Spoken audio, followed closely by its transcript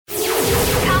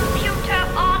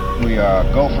we are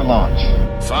go for launch.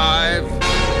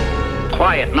 5.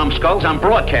 Quiet, numbskulls, I'm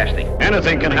broadcasting.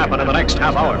 Anything can happen in the next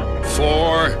half hour.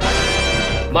 4.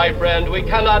 My friend, we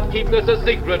cannot keep this a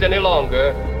secret any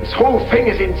longer. This whole thing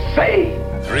is insane.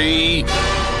 3.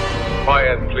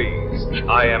 Quiet, please.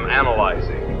 I am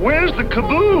analyzing. Where's the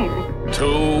kaboom?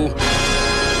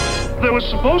 2. There was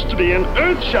supposed to be an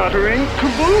earth-shattering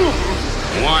kaboom.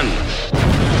 1.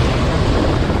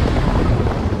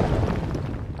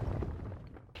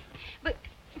 But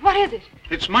what is it?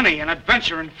 It's money and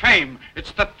adventure and fame.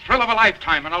 It's the thrill of a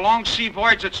lifetime and a long sea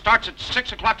voyage that starts at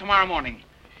 6 o'clock tomorrow morning.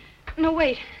 No,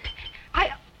 wait.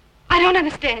 I don't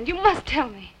understand. You must tell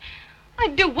me. I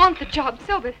do want the job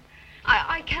so, but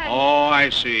I can't... Oh, I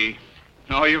see.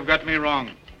 No, you've got me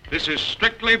wrong. This is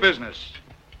strictly business.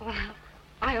 Well,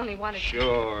 I only wanted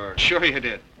Sure you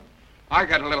did. I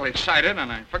got a little excited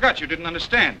and I forgot you didn't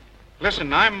understand.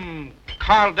 Listen, I'm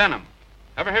Carl Denham.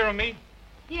 Ever hear of me?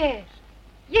 Yes.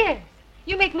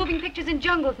 You make moving pictures in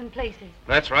jungles and places.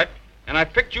 That's right. And I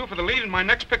picked you for the lead in my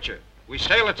next picture. We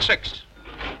sail at 6.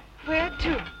 Where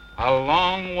to? A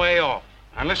long way off.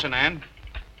 And listen, Ann,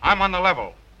 I'm on the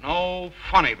level. No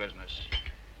funny business.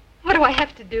 What do I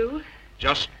have to do?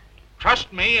 Just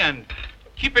trust me and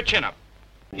keep your chin up.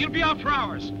 You'll be out for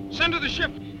hours. Send to the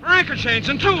ship for anchor chains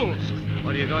and tools.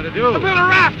 What are you going to do? I'll build a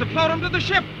raft to float him to the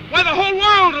ship. Why, the whole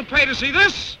world will pay to see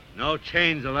this. No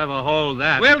chains will ever hold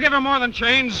that. We'll give him more than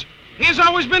chains. He's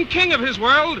always been king of his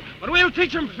world, but we'll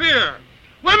teach him fear.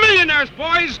 We're millionaires,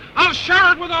 boys. I'll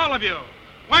share it with all of you.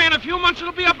 Why, in a few months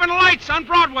it'll be up in lights on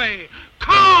Broadway.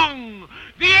 Kong,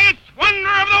 the 8th wonder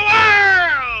of the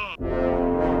world!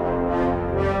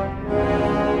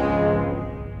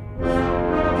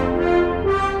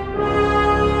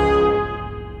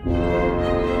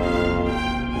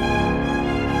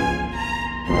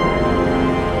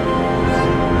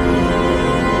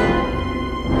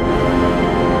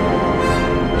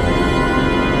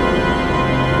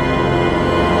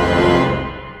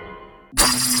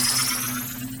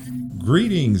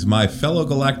 Greetings, my fellow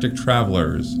galactic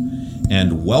travelers,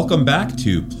 and welcome back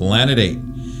to Planet 8.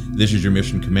 This is your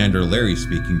mission commander Larry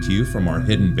speaking to you from our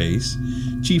hidden base.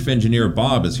 Chief Engineer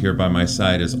Bob is here by my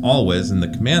side as always in the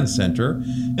command center,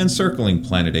 and circling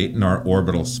Planet 8 in our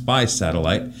orbital spy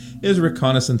satellite is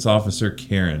Reconnaissance Officer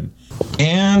Karen.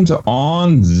 And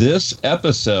on this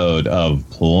episode of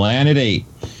Planet 8,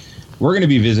 we're going to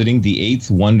be visiting the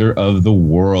 8th wonder of the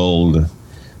world,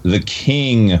 the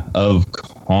King of Kong.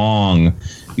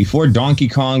 Before Donkey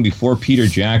Kong, before Peter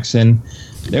Jackson,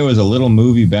 there was a little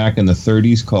movie back in the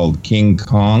 30s called King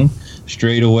Kong.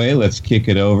 Straight away, let's kick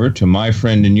it over to my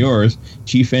friend and yours,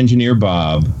 Chief Engineer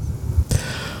Bob.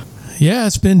 Yeah,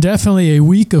 it's been definitely a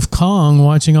week of Kong,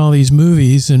 watching all these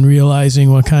movies and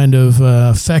realizing what kind of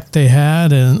effect they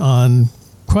had on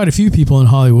quite a few people in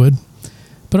Hollywood.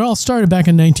 But it all started back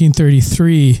in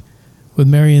 1933 with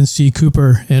Marion C.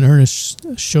 Cooper and Ernest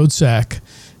Schoedsack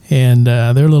and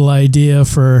their little idea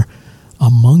for a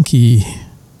monkey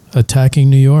attacking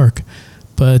New York.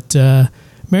 But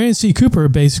Marion C. Cooper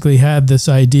basically had this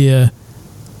idea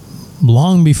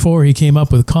long before he came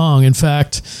up with Kong. In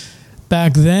fact,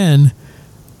 back then,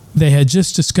 they had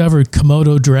just discovered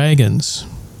Komodo dragons.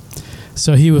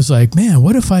 So he was like, man,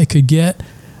 what if I could get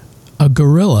a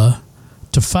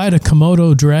to fight a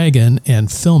Komodo dragon and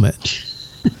film it.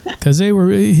 Because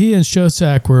he and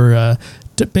Schoedsack were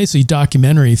basically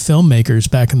documentary filmmakers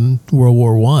back in World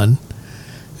War I.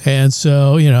 And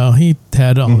so, you know, he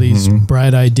had all these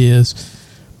bright ideas.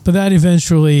 But that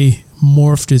eventually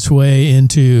morphed its way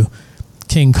into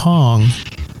King Kong.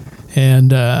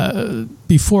 And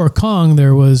before Kong,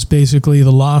 there was basically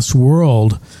The Lost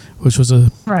World, which was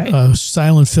a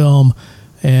silent film.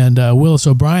 And Willis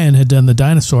O'Brien had done the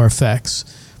dinosaur effects.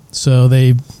 So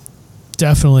they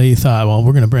definitely thought, well,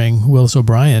 we're going to bring Willis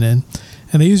O'Brien in.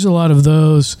 And they used a lot of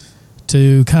those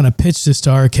to kind of pitch this to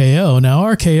RKO. Now,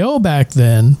 RKO back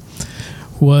then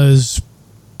was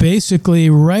basically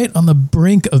right on the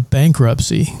brink of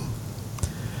bankruptcy.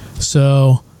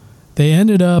 So they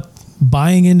ended up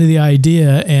buying into the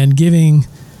idea and giving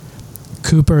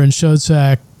Cooper and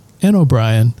Schoedsack and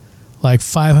O'Brien like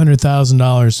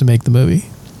 $500,000 to make the movie,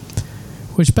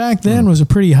 which back then was a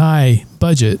pretty high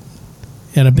budget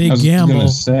and a big gamble.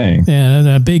 And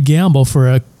a big gamble for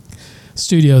a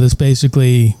studio that's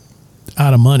basically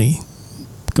out of money,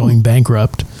 going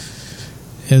bankrupt.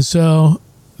 And so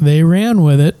they ran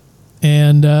with it,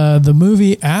 and the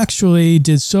movie actually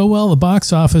did so well at the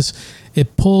box office,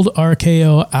 it pulled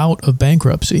RKO out of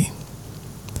bankruptcy.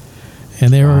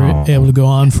 And they were able to go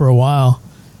on for a while.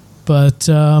 But,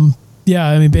 yeah,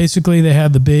 I mean, basically they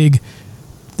had the big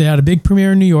they had a big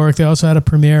premiere in New York. They also had a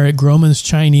premiere at Grauman's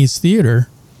Chinese Theater.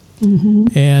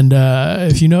 Mm-hmm. And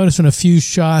if you notice in a few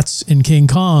shots in King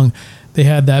Kong, they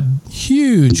had that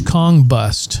huge Kong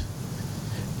bust,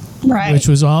 right, which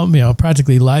was all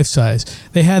practically life size.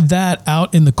 They had that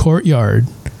out in the courtyard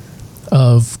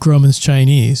of Grauman's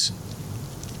Chinese,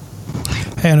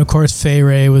 and of course Fay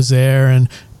Wray was there, and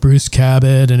Bruce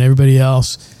Cabot, and everybody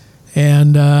else,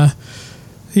 and it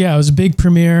was a big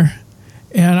premiere.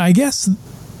 And I guess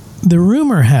the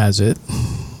rumor has it,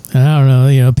 and I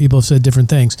don't know, people have said different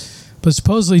things, but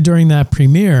supposedly during that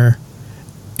premiere,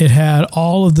 it had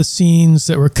all of the scenes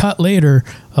that were cut later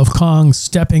of Kong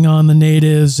stepping on the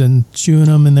natives and chewing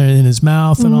them in his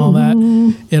mouth and all that.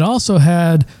 It also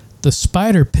had the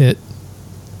spider pit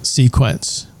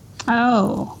sequence.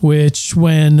 Oh. Which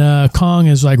when Kong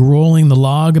is like rolling the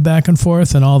log back and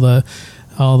forth and all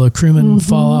the crewmen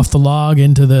fall off the log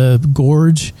into the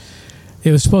gorge,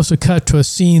 it was supposed to cut to a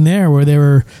scene there where they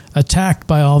were attacked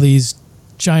by all these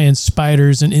giant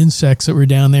spiders and insects that were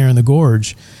down there in the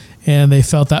gorge. And they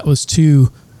felt that was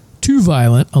too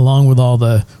violent, along with all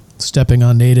the stepping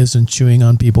on natives and chewing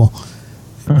on people.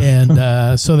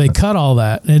 And so they cut all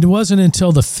that. And it wasn't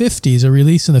until the 50s, a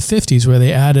release in the 50s, where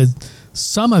they added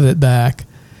some of it back.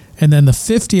 And then the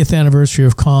 50th anniversary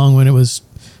of Kong, when it was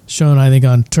shown, I think,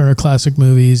 on Turner Classic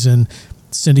Movies and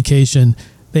syndication,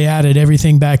 they added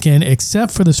everything back in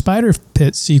except for the spider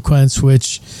pit sequence,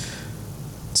 which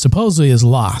supposedly is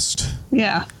lost.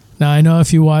 Yeah. Now, I know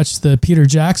if you watch the Peter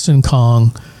Jackson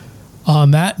Kong,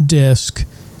 on that disc,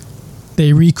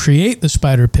 they recreate the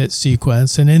spider pit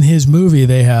sequence, and in his movie,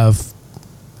 they have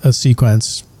a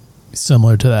sequence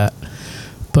similar to that.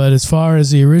 But as far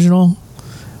as the original,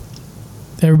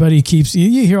 everybody keeps...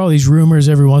 You hear all these rumors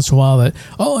every once in a while that,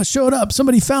 it showed up,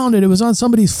 somebody found it, it was on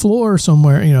somebody's floor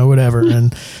somewhere, whatever.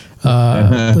 And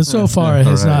but so far, it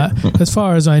has not... As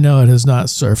far as I know, it has not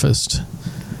surfaced.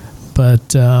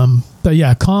 But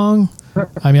yeah, Kong.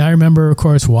 I mean, I remember, of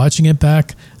course, watching it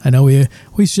back. I know I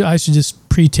should just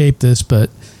pre-tape this, but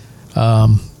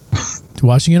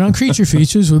watching it on Creature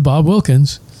Features with Bob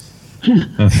Wilkins,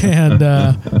 and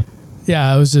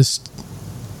it was just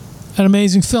an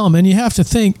amazing film. And you have to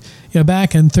think,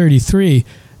 back in '33,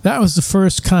 that was the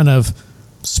first kind of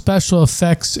special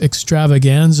effects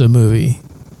extravaganza movie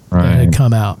that had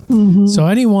come out. Mm-hmm. So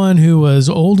anyone who was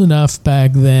old enough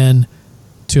back then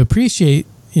to appreciate,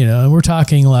 and we're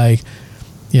talking like,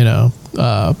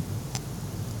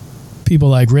 people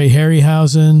like Ray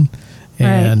Harryhausen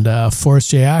and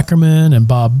Forrest J. Ackerman and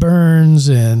Bob Burns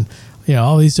and,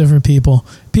 all these different people.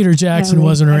 Peter Jackson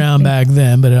wasn't around back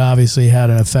then, but it obviously had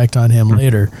an effect on him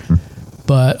later.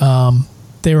 But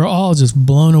they were all just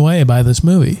blown away by this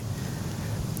movie.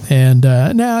 And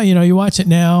now, you watch it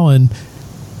now, and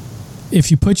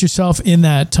if you put yourself in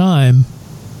that time,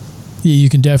 you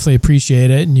can definitely appreciate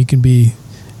it, and you can be,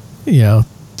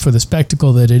 for the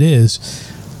spectacle that it is.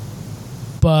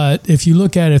 But if you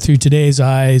look at it through today's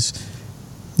eyes,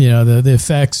 the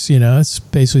effects, it's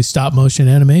basically stop motion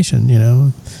animation,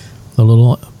 the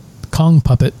little Kong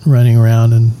puppet running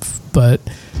around. But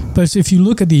if you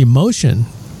look at the emotion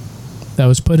that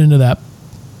was put into that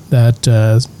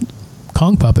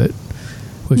Kong puppet,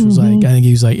 which was like, I think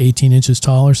he was like 18 inches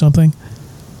tall or something,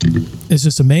 it's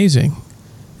just amazing.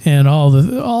 And all the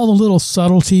little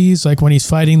subtleties, like when he's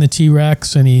fighting the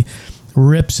T-Rex and he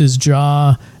rips his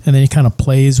jaw and then he kind of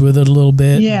plays with it a little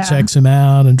bit and checks him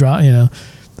out and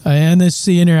and it's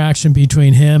the interaction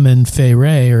between him and Fay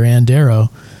Wray or Ann Darrow.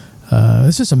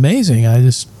 It's just amazing.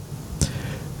 It's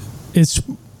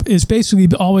basically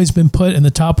always been put in the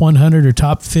top 100 or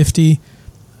top 50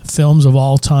 films of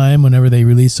all time whenever they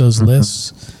release those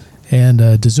lists,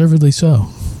 and deservedly so.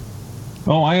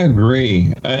 Oh, I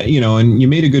agree. And you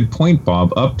made a good point,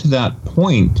 Bob. Up to that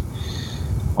point,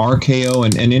 RKO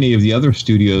and any of the other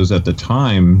studios at the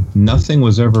time, nothing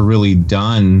was ever really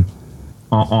done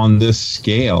on this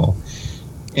scale.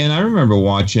 And I remember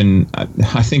watching,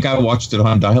 I think I watched it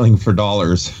on Dialing for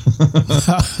Dollars.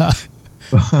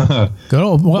 Good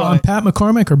old, Pat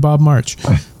McCormick or Bob March?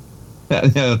 Pat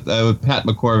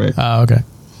McCormick. Oh, okay.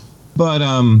 But,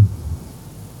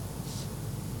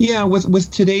 yeah,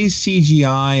 with today's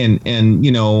CGI and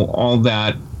all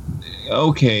that,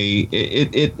 okay,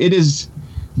 it is,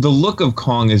 the look of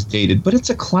Kong is dated, but it's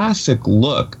a classic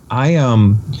look.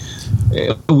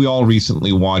 We all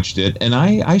recently watched it, and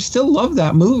I still love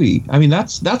that movie. I mean,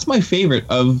 that's my favorite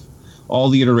of all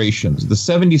the iterations. The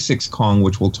 '76 Kong,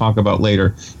 which we'll talk about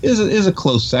later, is a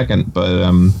close second, but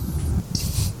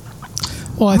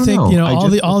well, I think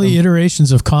all the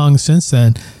iterations of Kong since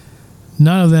then,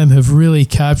 none of them have really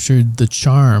captured the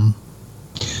charm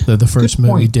the first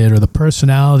movie did, or the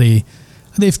personality.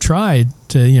 They've tried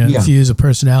to infuse a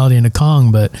personality into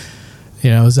Kong, but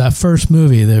it was that first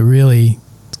movie that really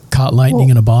caught lightning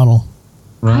in a bottle.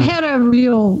 Right. I had a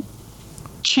real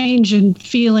change in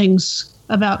feelings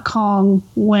about Kong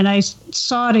when I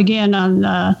saw it again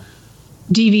on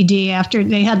DVD after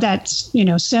they had that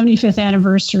 75th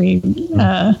anniversary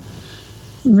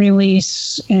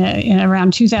release in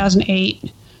around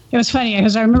 2008. It was funny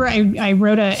because I remember I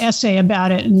wrote an essay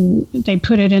about it, and they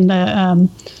put it in the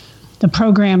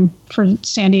program for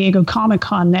San Diego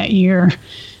Comic-Con that year,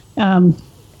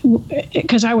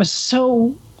 because I was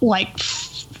so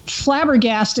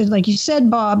flabbergasted, like you said,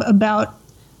 Bob, about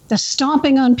the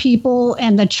stomping on people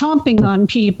and the chomping on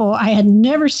people. I had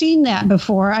never seen that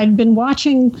before. I'd been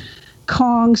watching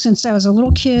Kong since I was a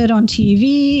little kid on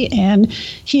TV, and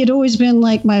he had always been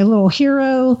like my little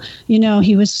hero.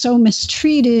 He was so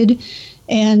mistreated,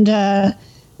 and I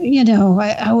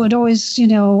would always, I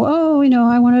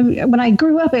want to. When I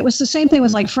grew up, it was the same thing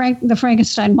with like the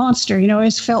Frankenstein monster. I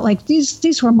always felt like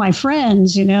these were my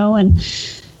friends,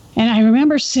 And I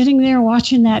remember sitting there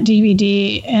watching that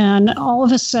DVD, and all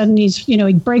of a sudden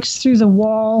he breaks through the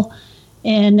wall,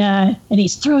 and he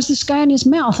throws this guy in his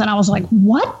mouth, and I was like,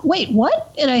 what? Wait,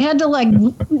 what? And I had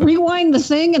to rewind the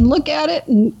thing and look at it,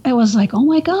 and I was like, oh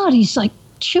my God, he's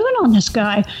chewing on this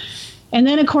guy. And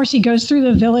then, of course, he goes through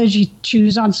the village, he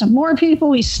chews on some more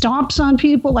people, he stomps on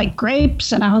people like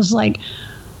grapes, and I was like,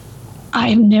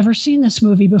 I've never seen this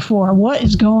movie before. What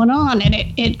is going on? And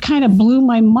it kind of blew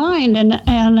my mind. And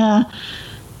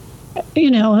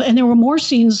there were more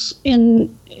scenes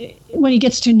when he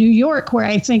gets to New York where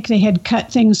I think they had cut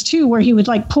things too, where he would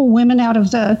pull women out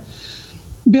of the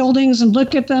buildings and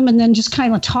look at them and then just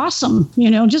kind of toss them, throw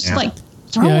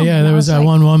them. Yeah. There was that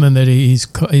one woman that he's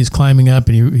climbing up,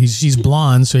 and she's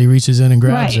blonde, so he reaches in and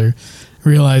grabs her,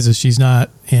 realizes she's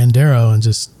not Ann Darrow, and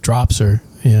just drops her.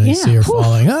 You see her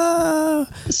falling.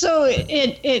 So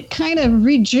it kind of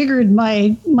rejiggered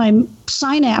my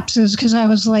synapses, because I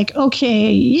was like,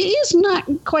 okay, he's not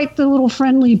quite the little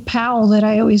friendly pal that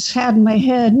I always had in my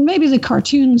head. Maybe the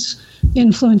cartoons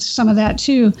influenced some of that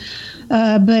too.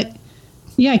 But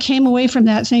I came away from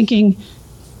that thinking,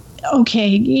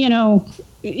 okay,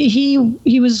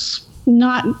 he was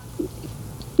not,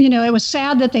 it was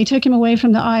sad that they took him away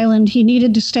from the island. He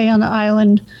needed to stay on the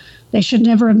island. They should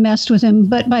never have messed with him.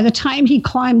 But by the time he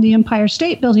climbed the Empire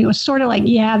State Building, it was sort of like,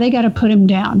 they got to put him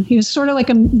down. He was sort of like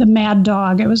the mad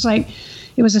dog. It was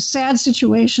a sad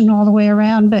situation all the way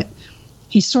around, but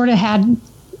he sort of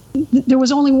there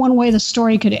was only one way the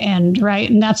story could end, right?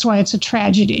 And that's why it's a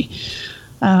tragedy.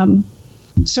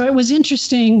 So it was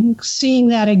interesting seeing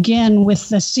that again with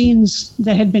the scenes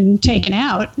that had been taken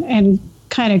out and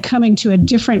kind of coming to a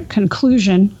different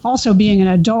conclusion, also being an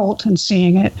adult and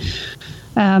seeing it.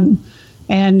 And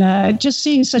just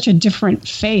seeing such a different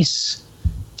face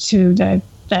to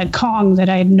that Kong that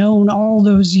I had known all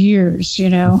those years,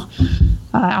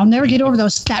 I'll never get over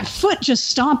that foot just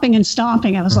stomping and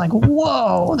stomping. I was like,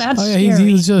 whoa, that's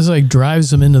scary. He just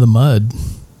drives them into the mud.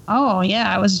 Oh,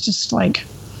 yeah. I was just like...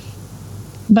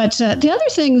 But the other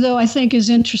thing, though, I think is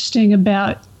interesting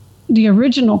about the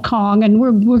original Kong, and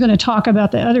we're going to talk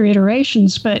about the other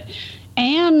iterations, but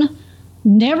Anne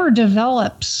never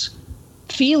develops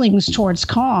feelings towards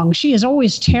Kong. She is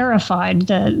always terrified.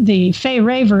 The Fay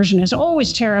Wray version is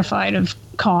always terrified of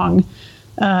Kong.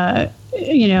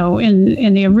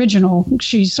 In the original,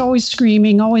 she's always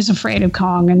screaming, always afraid of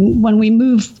Kong. And when we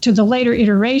move to the later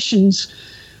iterations,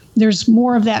 there's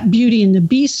more of that Beauty and the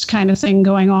Beast kind of thing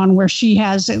going on, where she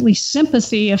has at least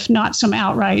sympathy, if not some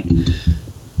outright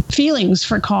feelings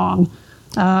for Kong.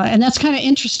 And that's kind of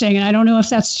interesting. And I don't know if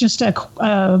that's just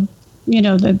the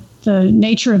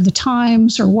nature of the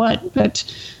times or what, but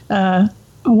I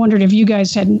wondered if you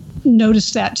guys had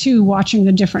noticed that too, watching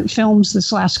the different films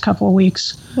this last couple of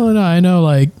weeks. Well, no, I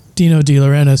know Dino De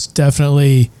Laurentiis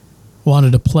definitely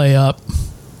wanted to play up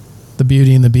the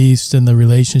Beauty and the Beast and the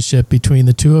relationship between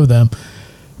the two of them.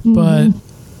 Mm-hmm. But,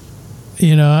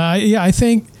 I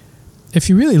think if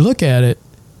you really look at it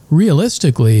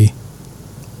realistically,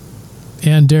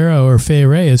 Ann Darrow or Fay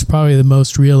Wray is probably the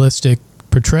most realistic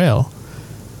portrayal.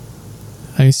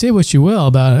 I mean, say what you will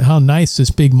about how nice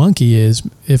this big monkey is.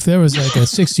 If there was a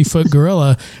 60-foot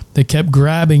gorilla that kept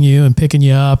grabbing you and picking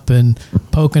you up and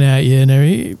poking at you and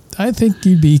everything, I think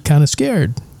you'd be kind of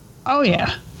scared. Oh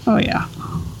yeah.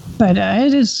 But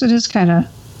it is kind of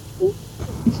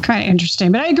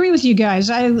interesting. But I agree with you guys.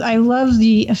 I love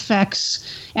the effects,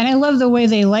 and I love the way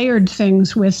they layered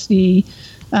things with the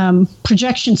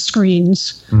projection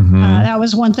screens. That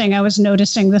was one thing I was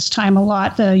noticing this time a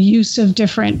lot, the use of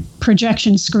different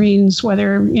projection screens,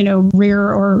 whether,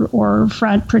 rear or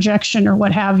front projection or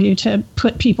what have you, to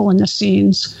put people in the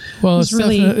scenes. Well,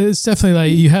 it's definitely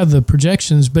like you have the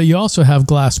projections, but you also have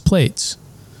glass plates.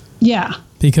 Yeah.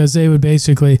 Because they would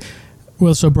basically,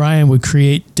 Willis O'Brien would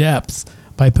create depth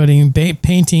by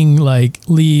painting like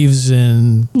leaves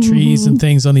and trees and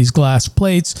things on these glass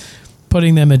plates,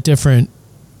 putting them at different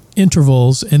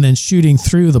intervals, and then shooting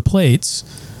through the plates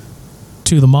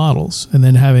to the models, and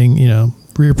then having,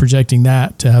 rear projecting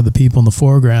that to have the people in the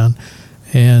foreground.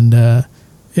 And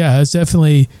it's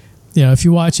definitely, if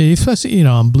you watch it, especially,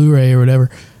 on Blu-ray or whatever,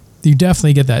 you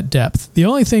definitely get that depth. The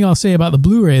only thing I'll say about the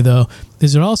Blu-ray, though,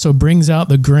 is it also brings out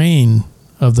the grain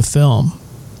of the film.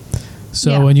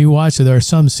 So when you watch it, there are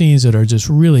some scenes that are just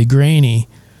really grainy.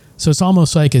 So it's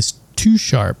almost like it's too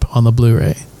sharp on the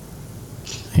Blu-ray.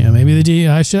 Maybe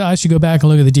I should go back and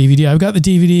look at the DVD. I've got the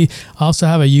DVD. I also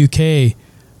have a UK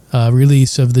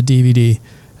release of the DVD.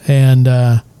 And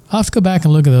I'll have to go back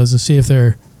and look at those and see if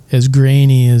they're as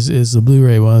grainy as the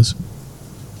Blu-ray was.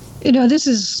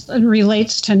 This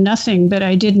relates to nothing, but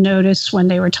I did notice when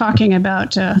they were talking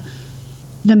about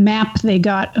the map they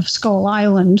got of Skull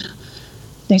Island,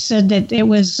 they said that it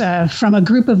was from a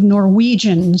group of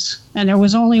Norwegians, and there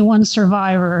was only one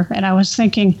survivor. And I was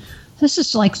thinking, this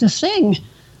is like The Thing.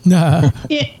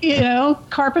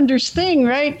 Carpenter's Thing,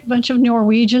 right? A bunch of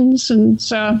Norwegians. And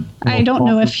so I don't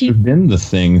know if he... been The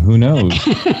Thing. Who knows?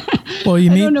 Well,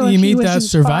 you meet that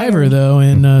survivor, though,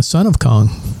 in Son of Kong.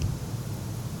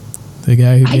 The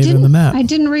guy who gave him the map. I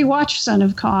didn't rewatch Son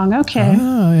of Kong. Okay.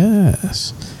 Oh,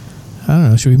 yes. I don't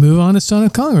know. Should we move on to Son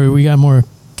of Kong, or we got more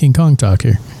King Kong talk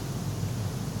here?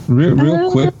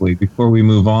 Real quickly, before we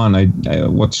move on,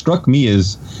 what struck me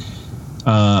is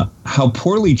how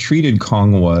poorly treated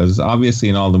Kong was. Obviously,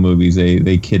 in all the movies,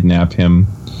 they kidnap him.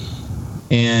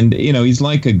 And, he's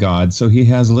like a god, so he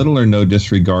has little or no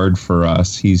disregard for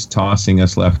us. He's tossing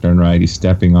us left and right. He's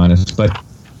stepping on us. But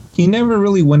he never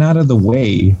really went out of the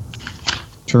way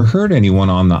to hurt anyone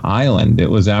on the island. It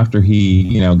was after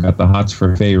he, got the hots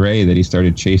for Fay Wray that he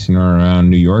started chasing her around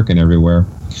New York and everywhere.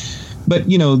 But,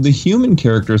 the human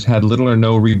characters had little or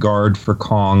no regard for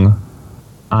Kong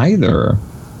either,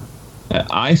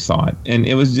 I thought. And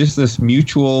it was just this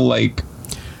mutual, like...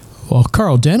 Well,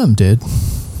 Carl Denham did.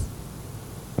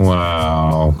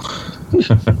 Wow.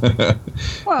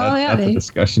 That's a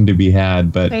discussion to be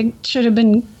had, but... They should have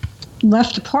been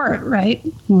left apart, right?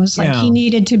 It was like he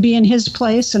needed to be in his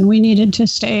place and we needed to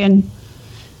stay in.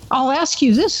 I'll ask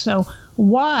you this, though.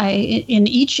 Why, in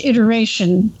each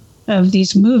iteration of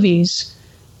these movies,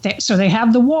 so they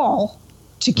have the wall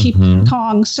to keep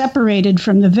Kong separated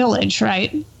from the village,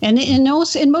 right? And in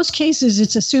most cases,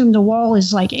 it's assumed the wall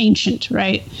is like ancient,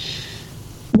 right?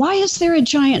 Why is there a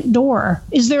giant door?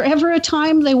 Is there ever a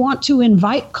time they want to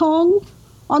invite Kong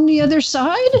on the other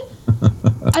side?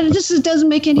 This doesn't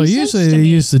make any sense. Well, usually they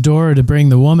use the door to bring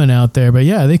the woman out there, but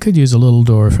they could use a little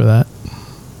door for that.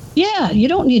 Yeah, you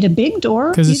don't need a big door.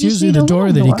 Because it's usually the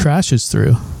door that he crashes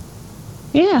through.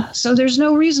 Yeah, so there's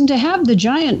no reason to have the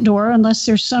giant door unless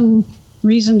there's some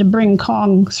reason to bring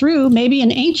Kong through. Maybe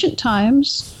in ancient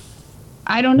times.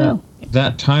 I don't know.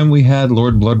 That time we had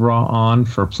Lord Bloodraw on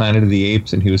for Planet of the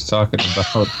Apes, and he was talking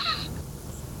about...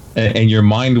 and your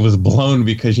mind was blown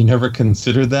because you never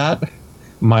considered that?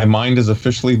 My mind is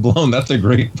officially blown. That's a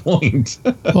great point.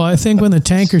 Well, I think when the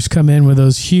tankers come in with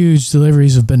those huge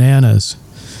deliveries of bananas,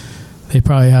 they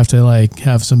probably have to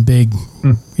have some big,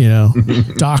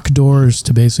 dock doors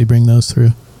to basically bring those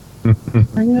through.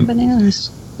 Bring the bananas.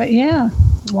 But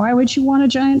why would you want a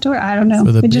giant door? I don't know.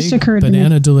 For the just occurred to me.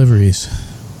 Banana deliveries.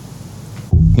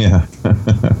 Yeah.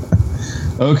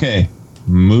 Okay,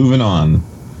 moving on.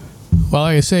 Well,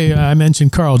 like I say, I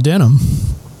mentioned Carl Denham.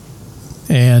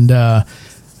 And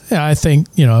I think,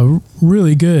 a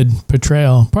really good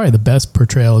portrayal, probably the best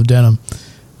portrayal of Denham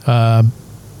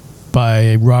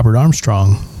by Robert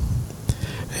Armstrong.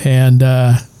 And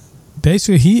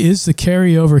basically, he is the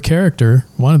carryover character,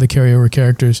 one of the carryover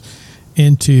characters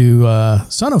into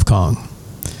Son of Kong.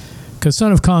 Because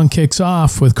Son of Kong kicks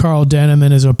off with Carl Denham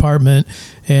in his apartment,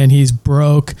 and he's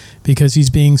broke because he's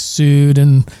being sued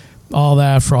and all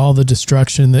that for all the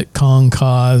destruction that Kong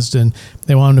caused, and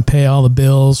they want him to pay all the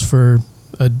bills for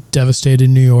a devastated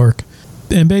New York.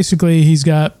 And basically, he's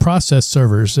got process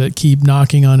servers that keep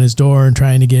knocking on his door and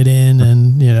trying to get in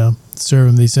and, serve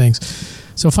him these things.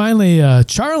 So finally,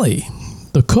 Charlie,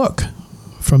 the cook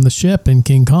from the ship in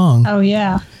King Kong. Oh,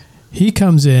 yeah. He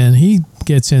comes in, he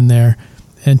gets in there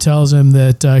and tells him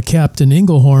that Captain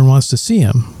Inglehorn wants to see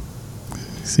him.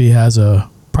 So he has a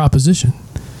proposition.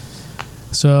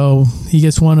 So he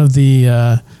gets one of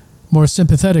the more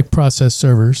sympathetic process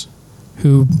servers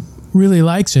who really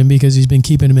likes him because he's been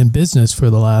keeping him in business for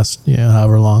the last,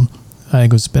 however long. I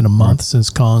think it's been a month since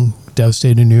Kong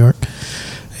devastated New York.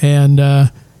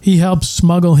 And he helps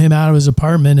smuggle him out of his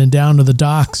apartment and down to the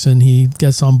docks, and he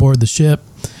gets on board the ship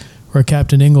where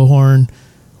Captain Inglehorn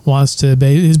wants to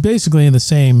is basically in the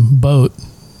same boat,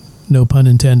 no pun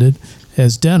intended,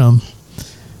 as Denham.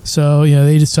 So,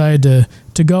 they decide to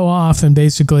go off and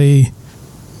basically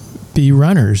be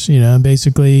runners, and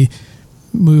basically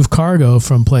move cargo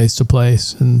from place to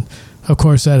place. And, of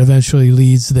course, that eventually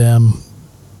leads them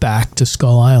back to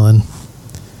Skull Island.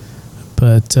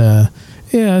 But,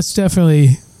 it's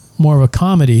definitely more of a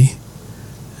comedy,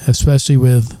 especially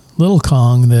with Little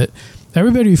Kong, that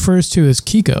everybody refers to as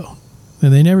Kiko,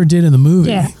 and they never did in the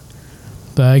movie. Yeah.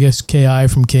 But I guess K.I.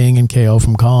 from King and K.O.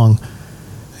 from Kong.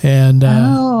 And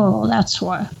that's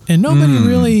why. And nobody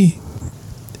really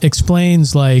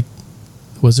explains, like,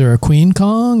 was there a Queen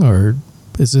Kong, or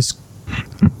is this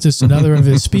just another of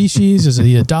his species? Is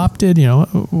he adopted?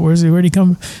 Where'd he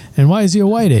come? And why is he a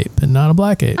white ape and not a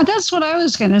black ape? That's what I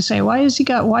was going to say. Why has he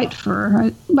got white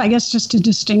fur? I guess just to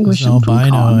distinguish him from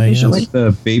albino, Kong visually. It's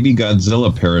the baby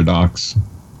Godzilla paradox.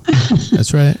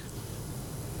 That's right.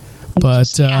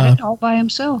 But had it all by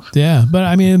himself. Yeah, but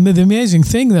I mean, the amazing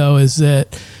thing though is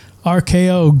that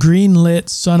RKO greenlit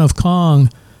Son of Kong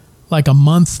like a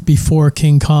month before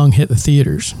King Kong hit the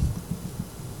theaters.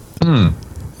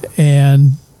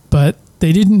 But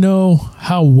they didn't know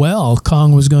how well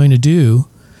Kong was going to do,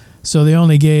 so they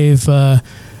only gave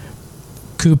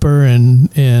Cooper and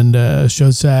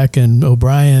Shozak and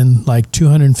O'Brien like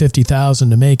 $250,000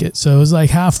 to make it. So it was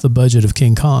like half the budget of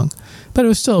King Kong, but it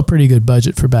was still a pretty good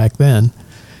budget for back then.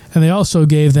 And they also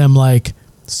gave them like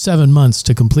 7 months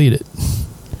to complete it.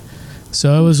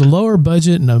 So it was a lower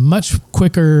budget and a much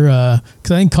quicker,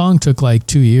 because I think Kong took like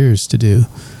 2 years to do.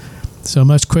 So a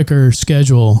much quicker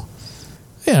schedule.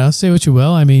 Say what you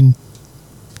will. I mean,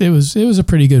 it was a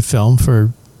pretty good film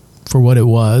for what it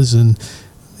was, and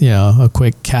a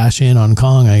quick cash in on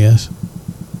Kong, I guess.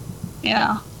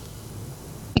 Yeah.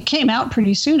 It came out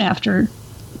pretty soon after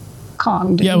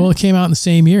Kong, didn't it came out in the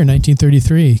same year,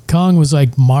 1933. Kong was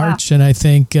like March, and I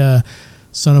think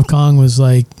Son of Kong was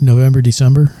like November,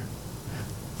 December.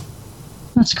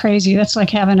 That's crazy. That's like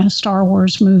having a Star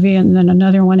Wars movie and then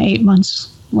another one 8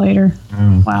 months later.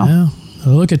 Wow. Yeah.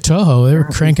 Well, look at Toho. They were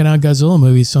cranking out Godzilla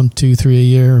movies, some 2-3 a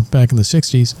year back in the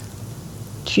 60s.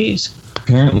 Jeez.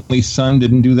 Apparently, Son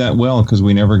didn't do that well because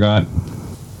we never got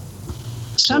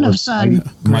Son of Son.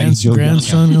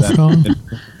 Grandson of Kong.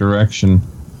 Direction.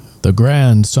 The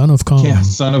Grandson of Kong. Yeah,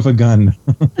 son of a gun.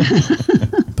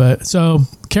 But so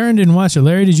Karen didn't watch it.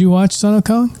 Larry, did you watch Son of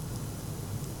Kong?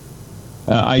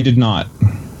 I did not.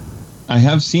 I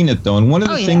have seen it though, and one of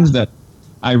the things that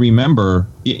I remember,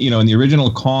 in the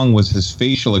original Kong was his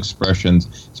facial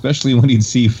expressions, especially when he'd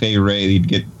see Fay Wray, he'd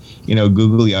get,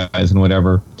 googly eyes and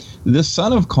whatever. This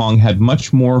Son of Kong had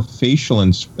much more facial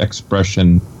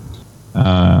expression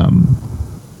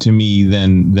to me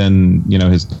than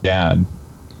his dad,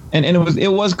 and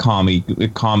it was comedy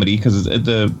because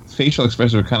the facial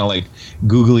expressions were kind of like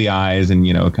googly eyes and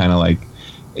kind of like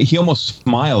he almost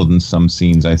smiled in some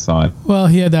scenes, I thought. Well,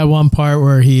 he had that one part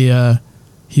where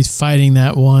he's fighting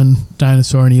that one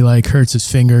dinosaur and he like hurts his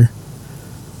finger,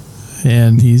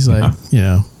 and he's like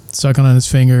sucking on his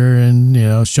finger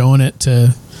and showing it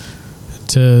to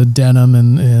Denham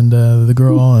and the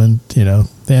girl, and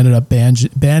they ended up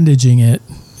bandaging it,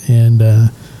 and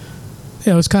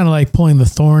it was kind of like pulling the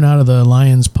thorn out of the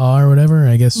lion's paw or whatever.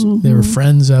 I guess they were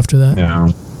friends after that.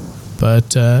 Yeah.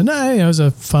 But it was a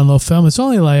fun little film. It's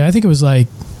only like, I think it was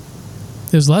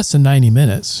less than 90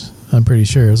 minutes. I'm pretty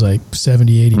sure it was like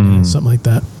 70, 80 minutes, something like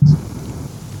that.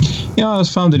 I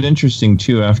always found it interesting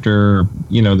too. After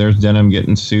there's Denham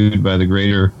getting sued by the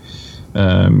greater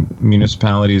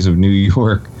municipalities of New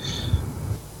York.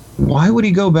 Why would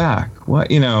he go back?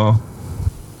 What I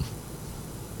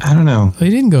don't know. He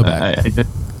didn't go back.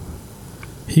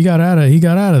 He got out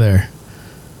of there,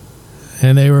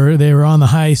 and they were on the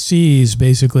high seas,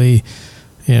 basically,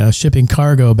 shipping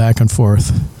cargo back and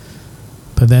forth.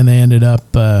 But then they ended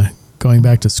up going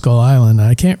back to Skull Island.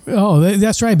 I can't. Oh,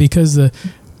 that's right, because the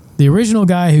original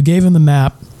guy who gave him the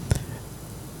map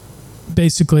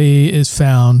basically is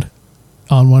found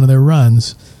on one of their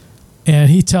runs,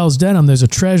 and he tells Denham there's a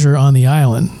treasure on the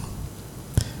island.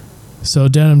 So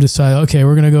Denham decided, okay,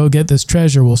 we're going to go get this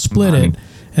treasure. We'll split it,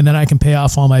 and then I can pay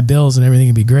off all my bills and everything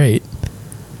will be great.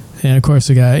 And, of course,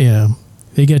 the guy,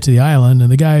 they get to the island,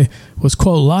 and the guy was,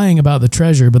 quote, lying about the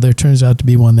treasure, but there turns out to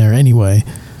be one there anyway.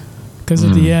 Because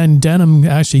at the end, Denham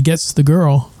actually gets the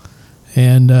girl,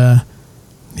 and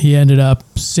he ended up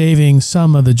saving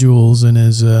some of the jewels in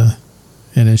his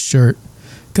shirt.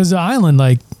 Because the island,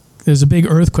 like, there's a big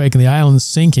earthquake and the island's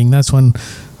sinking. That's when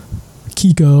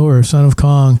Kiko, or Son of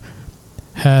Kong,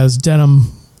 has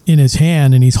Denham in his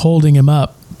hand, and he's holding him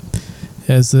up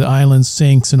as the island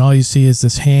sinks, and all you see is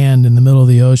this hand in the middle of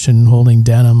the ocean holding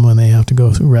Denham when they have to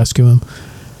go rescue him.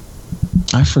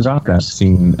 I forgot that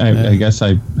scene. I guess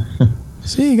I...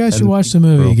 See, you guys should watch the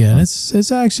movie again.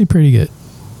 It's actually pretty good.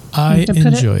 I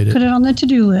enjoyed it. Put it on the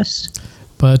to-do list.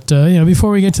 But,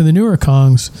 before we get to the newer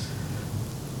Kongs,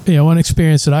 one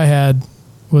experience that I had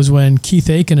was when Keith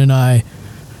Aiken and I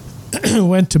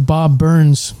went to Bob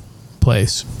Burns'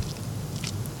 place.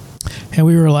 And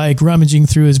we were like rummaging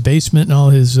through his basement and all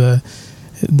his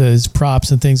props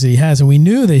and things that he has. And we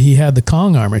knew that he had the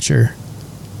Kong armature.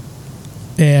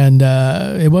 And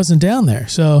it wasn't down there.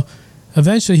 So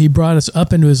eventually he brought us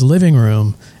up into his living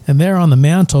room. And there on the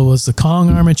mantle was the Kong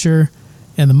armature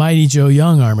and the Mighty Joe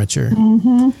Young armature.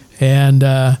 Mm-hmm. And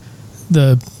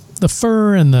the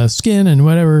fur and the skin and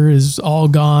whatever is all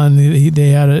gone.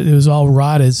 It was all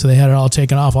rotted, so they had it all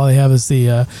taken off. All they have is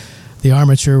the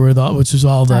armature, which is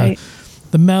all the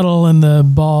metal and the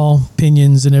ball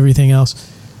pinions and everything else.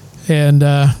 And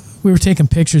we were taking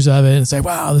pictures of it, and it's like,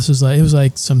 wow, it was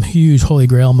like some huge Holy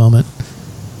Grail moment.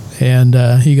 And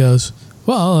he goes,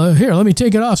 well, here, let me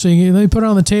take it off. Let me put it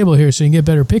on the table here so you can get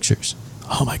better pictures.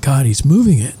 Oh my God, he's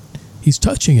moving it. He's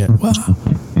touching it. Wow.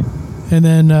 And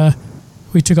then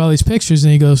we took all these pictures,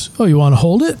 and he goes, oh, you want to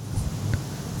hold it?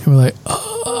 And we're like,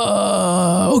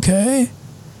 okay.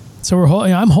 So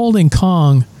I'm holding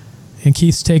Kong, and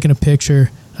Keith's taking a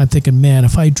picture. I'm thinking, man,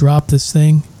 if I drop this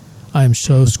thing, I'm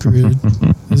so screwed.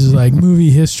 This is like movie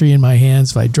history in my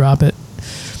hands if I drop it.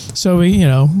 So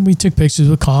we took pictures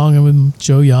with Kong and with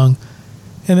Joe Young,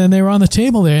 and then they were on the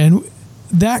table there, and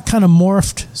that kind of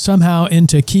morphed somehow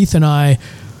into Keith and I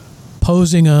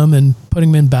posing them and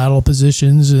putting them in battle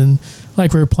positions, and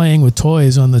like we were playing with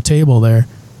toys on the table there.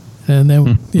 And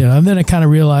then and then it kind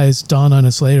of dawned on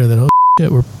us later that, oh shit,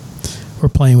 we're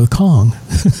playing with Kong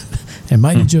and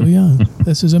Mighty Joe Young.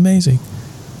 This is amazing.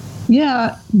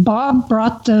 Yeah, Bob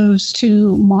brought those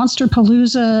to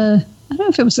Monsterpalooza. I don't know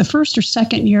if it was the first or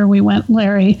second year we went,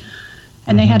 Larry,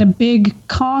 and they had a big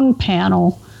Kong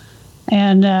panel.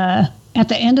 And at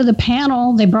the end of the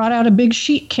panel, they brought out a big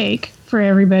sheet cake for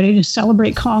everybody to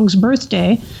celebrate Kong's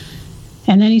birthday.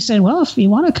 And then he said, well, if you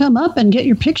want to come up and get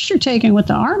your picture taken with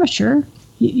the armature,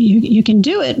 you can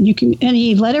do it. And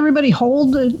he let everybody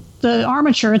hold the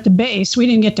armature at the base. We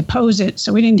didn't get to pose it,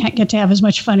 so we didn't get to have as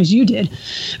much fun as you did.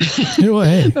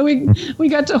 But we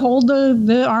got to hold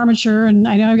the armature, and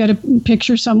I know I've got a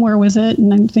picture somewhere with it,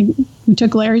 and I think we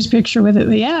took Larry's picture with it.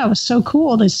 But yeah, it was so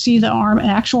cool to see the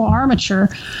actual armature.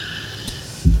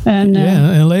 And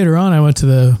and later on, I went to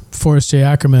the Forrest J.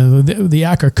 Ackerman, the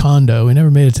Acker condo. We never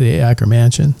made it to the Acker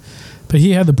mansion, but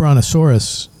he had the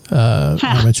Brontosaurus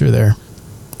armature there.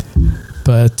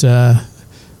 But I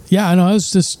know it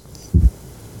was just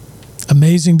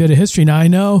amazing bit of history. Now I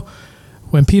know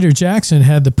when Peter Jackson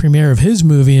had the premiere of his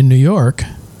movie in New York,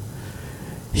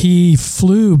 he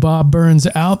flew Bob Burns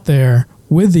out there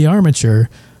with the armature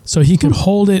so he could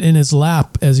hold it in his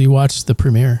lap as he watched the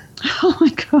premiere. Oh my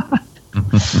God.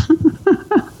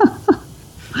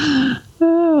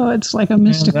 Oh, it's like a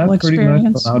mystical experience.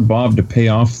 Pretty much allowed Bob to pay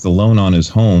off the loan on his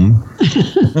home.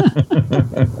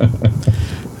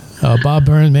 Bob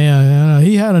Burns, man,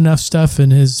 he had enough stuff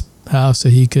in his house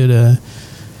that he could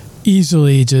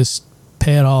easily just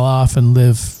pay it all off and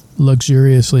live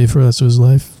luxuriously for the rest of his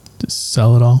life. Just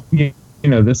sell it all. Yeah,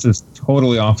 this is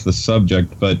totally off the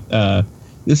subject, but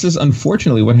this is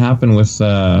unfortunately what happened with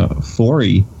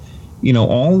Forey.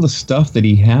 All the stuff that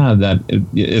he had that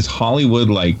is Hollywood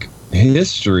like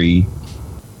history,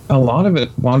 a lot of it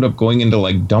wound up going into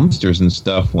like dumpsters and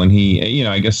stuff when he,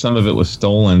 I guess some of it was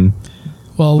stolen.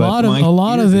 Well, a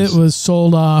lot of it was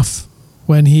sold off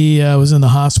when he was in the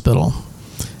hospital.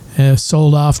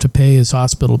 Sold off to pay his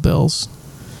hospital bills.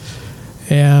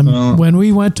 And when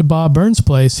we went to Bob Burns'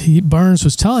 place, Burns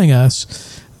was telling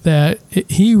us that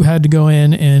he had to go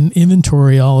in and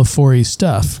inventory all of Forey's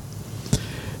stuff.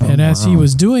 And as he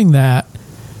was doing that,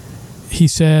 he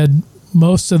said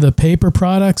most of the paper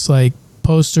products like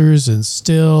posters and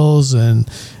stills and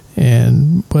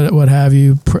what have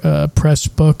you,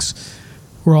 pressed books,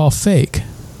 were all fake.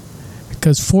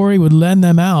 Because Forey would lend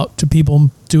them out to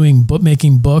people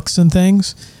making books and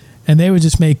things, and they would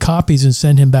just make copies and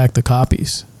send him back the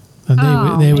copies.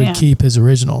 And they would keep his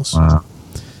originals. Wow.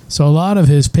 So a lot of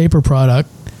his paper product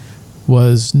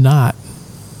was not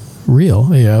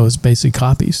real. It was basically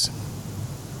copies.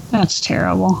 That's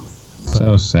terrible.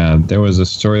 So sad. There was a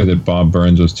story that Bob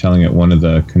Burns was telling at one of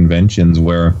the conventions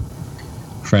where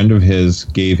a friend of his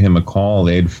gave him a call.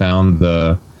 They had found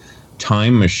the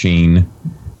time machine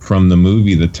from the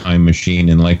movie The Time Machine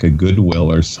in like a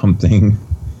Goodwill or something.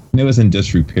 And it was in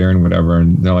disrepair and whatever.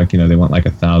 And they're like, they want like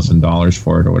 $1,000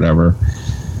 for it or whatever.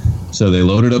 So they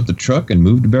loaded up the truck and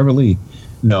moved to Beverly.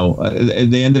 No,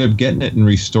 they ended up getting it and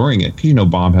restoring it. Because,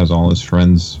 Bob has all his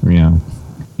friends,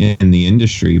 in the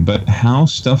industry. But how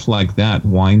stuff like that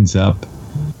winds up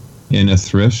in a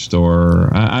thrift store,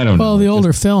 I don't know. Well, the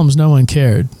older films, no one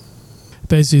cared.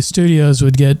 Basically, studios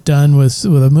would get done with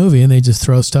a movie and they just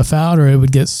throw stuff out, or it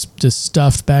would get just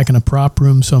stuffed back in a prop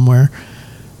room somewhere.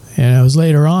 And it was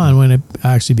later on when it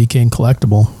actually became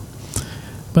collectible.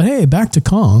 But hey, back to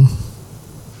Kong.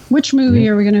 Which movie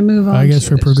are we going to move on to? I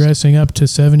guess we're progressing up to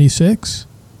 76.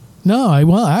 No, I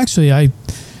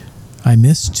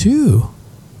missed 2.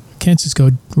 Can't just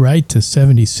go right to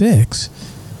 76.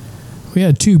 We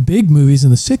had 2 big movies in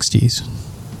the 60s.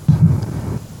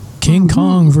 King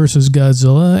Kong versus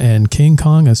Godzilla and King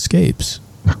Kong Escapes.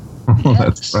 Oh,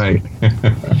 that's right.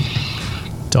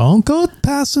 Don't go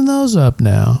passing those up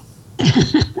now.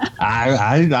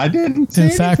 I didn't say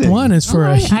In fact, anything. one is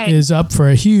is up for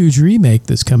a huge remake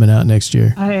that's coming out next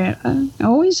year. I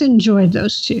always enjoyed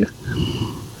those 2.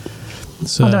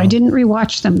 So, although I didn't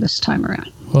rewatch them this time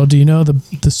around. Well, do you know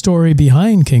the story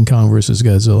behind King Kong versus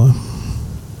Godzilla?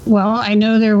 Well, I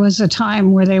know there was a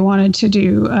time where they wanted to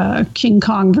do King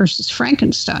Kong versus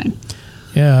Frankenstein.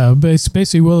 Yeah,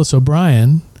 basically Willis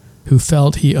O'Brien, who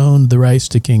felt he owned the rights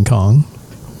to King Kong,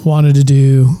 wanted to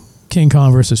do King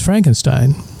Kong versus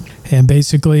Frankenstein. And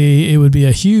basically it would be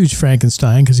a huge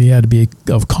Frankenstein because he had to be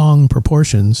of Kong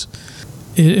proportions.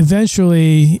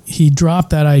 Eventually he dropped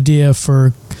that idea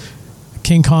for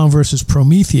King Kong versus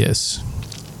Prometheus.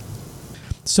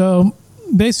 So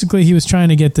basically he was trying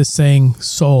to get this thing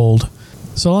sold.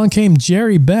 So along came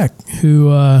Jerry Beck,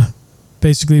 who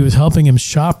basically was helping him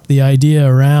shop the idea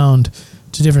around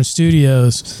to different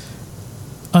studios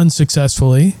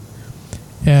unsuccessfully.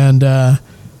 And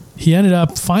he ended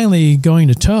up finally going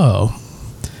to Toho.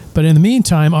 But in the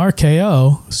meantime,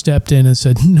 RKO stepped in and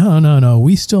said, no,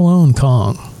 we still own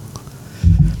Kong.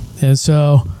 And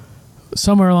so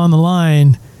somewhere along the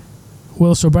line,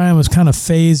 Willis O'Brien was kind of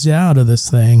phased out of this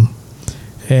thing.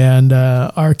 And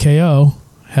RKO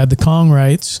had the Kong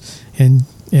rights, and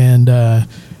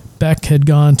Beck had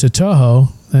gone to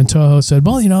Toho. And Toho said,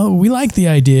 well, we like the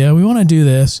idea. We want to do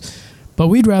this, but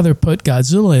we'd rather put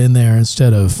Godzilla in there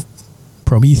instead of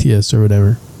Prometheus or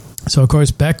whatever. So, of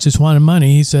course, Beck just wanted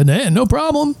money. He said, hey, no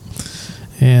problem.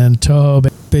 And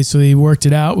Toho basically worked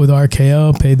it out with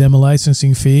RKO, paid them a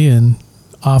licensing fee, and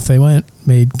off they went,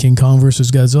 made King Kong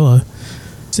versus Godzilla.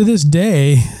 To this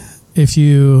day, if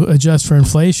you adjust for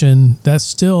inflation, that's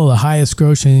still the highest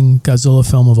grossing Godzilla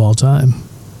film of all time.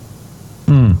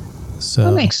 So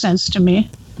that makes sense to me,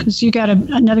 because you got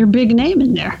another big name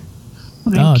in there.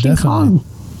 King definitely. Kong.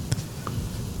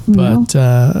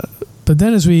 But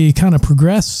then as we kind of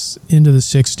progress into the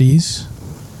 60s,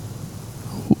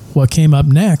 what came up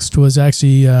next was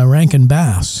actually Rankin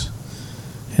Bass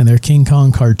and their King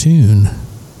Kong cartoon.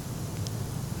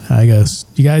 I guess.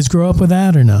 You guys grow up with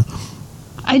that or no?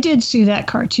 I did see that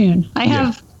cartoon. I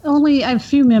have only a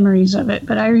few memories of it,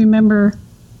 but I remember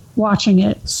watching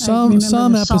it. Some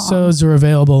episodes are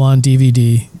available on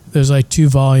DVD. There's like 2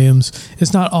 volumes.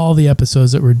 It's not all the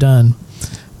episodes that were done,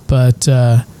 but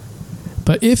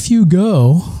if you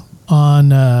go on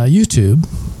YouTube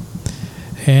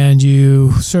and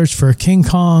you search for King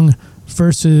Kong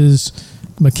versus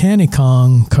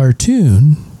Mechanicong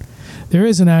cartoon, there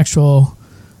is an actual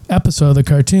episode of the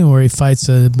cartoon where he fights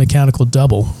a mechanical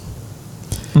double.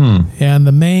 And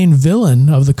the main villain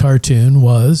of the cartoon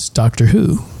was Doctor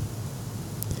Who.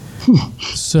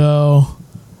 So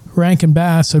Rankin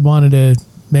Bass had wanted to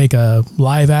make a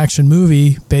live action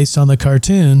movie based on the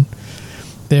cartoon.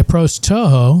 They approached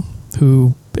Toho,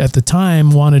 who at the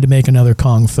time wanted to make another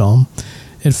Kong film.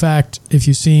 In fact, if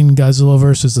you've seen Godzilla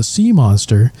versus the Sea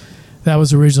Monster, that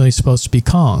was originally supposed to be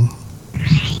Kong.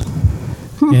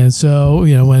 And so,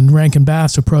 when Rankin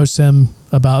Bass approached them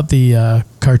about the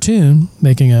cartoon,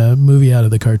 making a movie out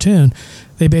of the cartoon,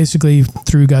 they basically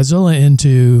threw Godzilla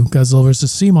into Godzilla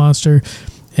vs. Sea Monster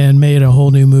and made a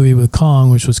whole new movie with Kong,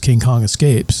 which was King Kong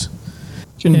Escapes.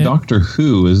 Doctor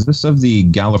Who, is this of the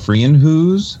Gallifreyan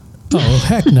Who's? Oh,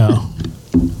 heck no.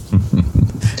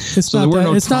 It's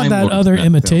not that other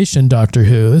imitation Doctor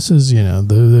Who. This is,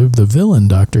 the villain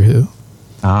Doctor Who.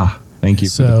 Thank you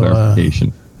for the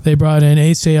clarification. They brought in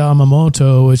Issei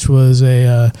Yamamoto,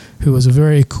 who was a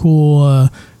very cool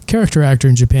character actor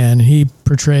in Japan. He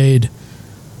portrayed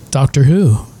Doctor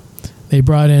Who. They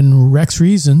brought in Rex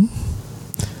Reason,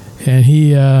 and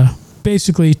he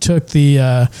basically took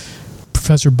the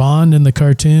Professor Bond in the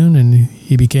cartoon, and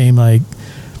he became like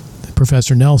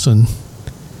Professor Nelson.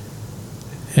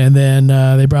 And then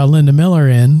they brought Linda Miller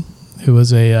in, who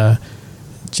was a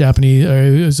Japanese, or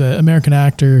who was an American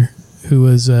actor who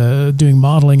was doing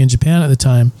modeling in Japan at the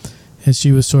time, and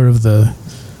she was sort of the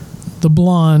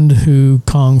blonde who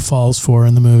Kong falls for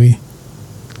in the movie.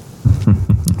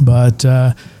 But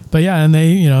yeah, and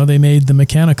they made the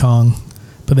Mechanicong,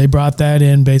 but they brought that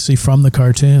in basically from the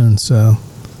cartoon. So,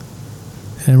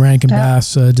 and Rankin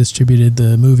Bass distributed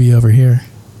the movie over here.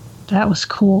 That was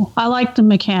cool. I liked the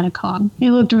Mechanicong.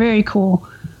 He looked very cool.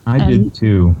 I did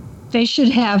too. They should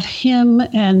have him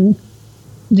and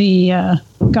the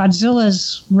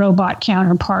Godzilla's robot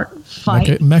counterpart fight.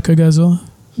 Mecha Godzilla?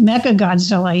 Mecha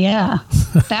Godzilla, yeah.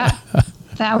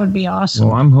 That would be awesome.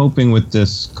 Well, I'm hoping with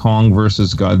this Kong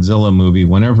versus Godzilla movie,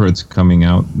 whenever it's coming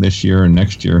out this year or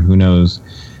next year, who knows,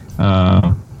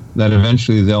 that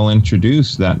eventually they'll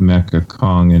introduce that Mecha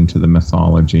Kong into the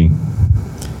mythology.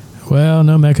 Well,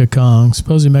 no Mecha Kong.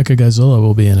 Supposedly Mecha Godzilla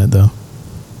will be in it, though.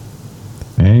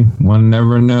 Hey, one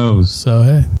never knows. So,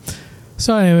 hey.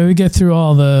 So, anyway, we get through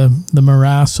all the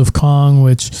morass of Kong,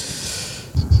 which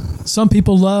some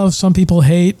people love, some people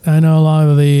hate. I know a lot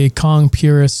of the Kong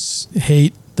purists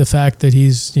hate the fact that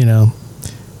he's, in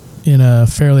a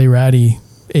fairly ratty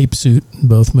ape suit in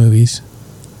both movies.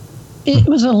 It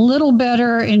was a little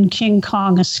better in King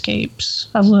Kong Escapes.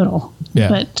 A little. Yeah.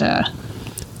 But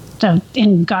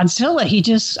in Godzilla,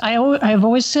 I've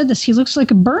always said this, he looks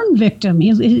like a burn victim.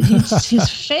 His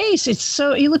face,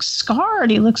 he looks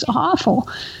scarred. He looks awful.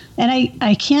 And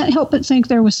I can't help but think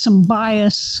there was some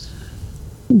bias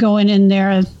going in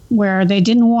there where they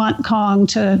didn't want Kong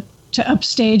to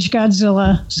upstage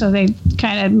Godzilla, so they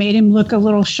kind of made him look a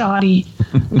little shoddy.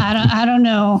 I don't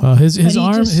know. Well,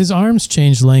 his arms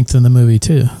changed length in the movie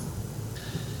too,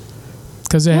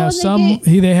 because they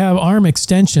have arm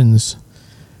extensions.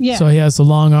 Yeah. So he has the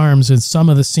long arms in some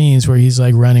of the scenes where he's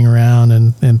like running around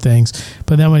and things.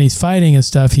 But then when he's fighting and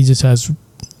stuff, he just has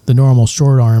the normal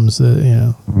short arms,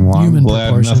 human I'm glad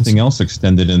proportions. Nothing else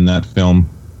extended in that film.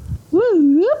 Woo!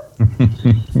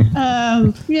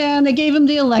 Yeah, and they gave him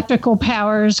the electrical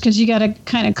powers because you got to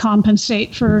kind of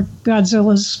compensate for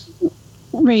Godzilla's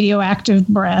radioactive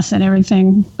breath and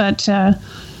everything. But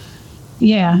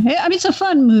yeah, I mean, it's a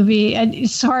fun movie.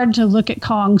 It's hard to look at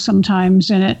Kong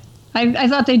sometimes in it. I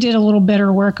thought they did a little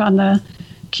better work on the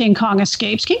King Kong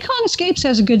Escapes. King Kong Escapes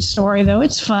has a good story, though.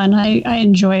 It's fun. I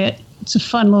enjoy it. It's a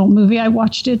fun little movie. I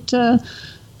watched it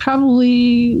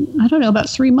probably, about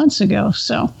 3 months ago.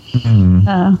 So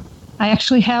I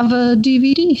actually have a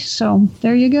DVD. So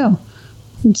there you go.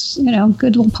 It's,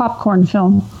 good little popcorn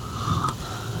film.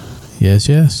 Yes.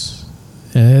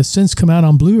 It has since come out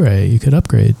on Blu-ray. You could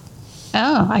upgrade.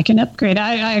 Oh, I can upgrade.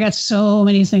 I got so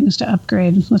many things to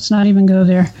upgrade. Let's not even go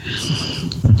there.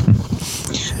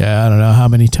 Yeah, I don't know how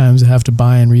many times I have to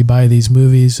buy and rebuy these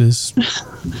movies as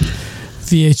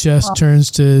VHS turns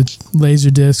to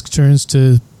Laserdisc, turns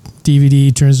to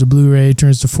DVD, turns to Blu-ray,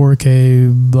 turns to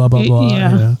 4K, blah, blah, blah.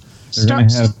 Yeah. They're going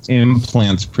to have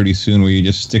implants pretty soon where you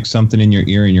just stick something in your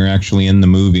ear and you're actually in the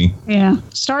movie. Yeah.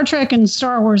 Star Trek and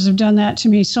Star Wars have done that to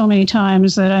me so many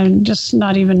times that I'm just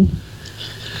not even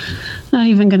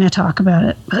going to talk about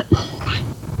it. But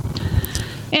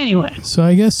anyway. So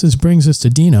I guess this brings us to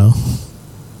Dino.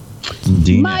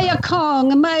 Maya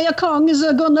Kong is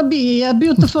going to be a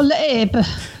beautiful ape.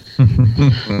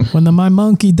 When my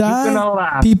monkey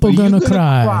die, people gonna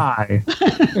cry.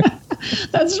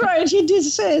 That's right. He did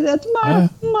say that.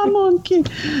 My monkey.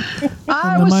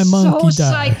 I was so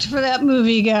psyched for that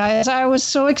movie, guys. I was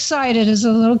so excited as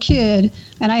a little kid.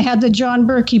 And I had the John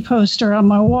Berkey poster on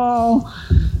my wall.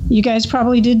 You guys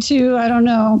probably did too. I don't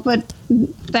know. But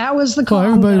that was the Kong. Well,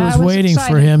 everybody was waiting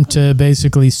for him to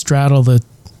basically straddle the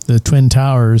Twin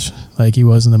Towers like he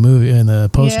was in the movie, in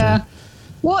the poster. Yeah.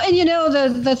 Well,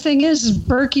 and the thing is,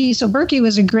 Berkey, so Berkey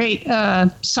was a great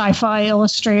sci-fi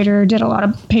illustrator, did a lot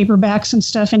of paperbacks and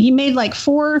stuff, and he made like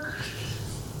 4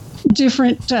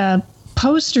 different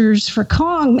posters for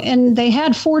Kong, and they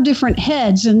had 4 different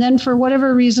heads, and then for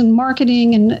whatever reason,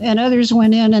 marketing and others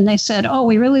went in and they said, oh,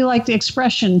 we really like the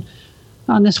expression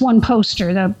on this one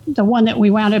poster, the one that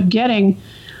we wound up getting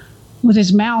with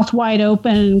his mouth wide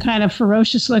open and kind of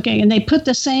ferocious looking. And they put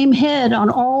the same head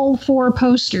on all 4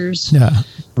 posters. Yeah.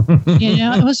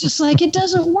 It was just like, it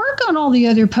doesn't work on all the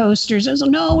other posters. I was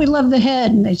like, no, we love the head.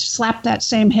 And they slapped that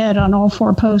same head on all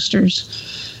 4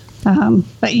 posters.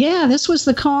 But yeah, this was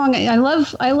the Kong. I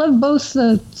love both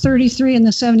the 33 and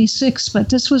the 76, but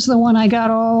this was the one I got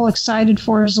all excited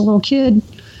for as a little kid,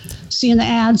 seeing the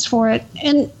ads for it.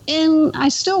 And I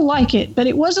still like it, but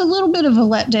it was a little bit of a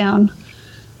letdown.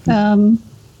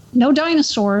 No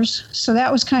dinosaurs, so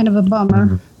that was kind of a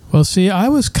bummer. Well, see, I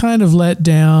was kind of let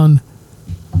down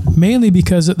mainly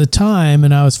because at the time,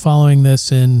 and I was following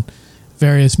this in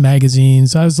various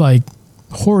magazines, I was like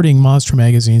hoarding monster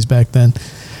magazines back then.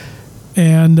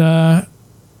 And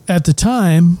at the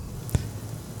time,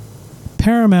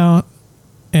 Paramount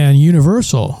and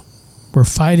Universal were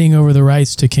fighting over the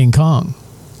rights to King Kong.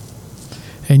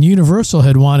 And Universal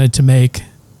had wanted to make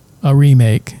a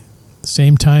remake the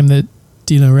same time that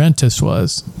De Laurentiis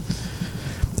was.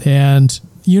 And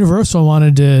Universal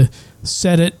wanted to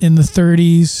set it in the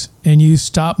 30s and use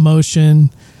stop motion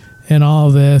and all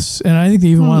of this. And I think they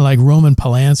even wanted like Roman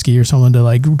Polanski or someone to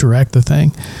like direct the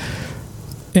thing.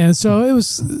 And so it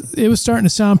was starting to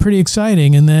sound pretty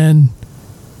exciting. And then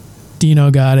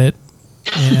Dino got it.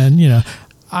 And, you know,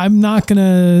 I'm not going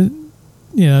to,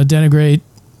 you know, denigrate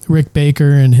Rick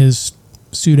Baker and his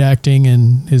suit acting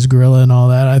and his gorilla and all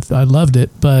that. I loved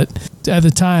it. But at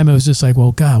the time, it was just like,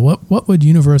 well, God, what would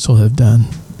Universal have done?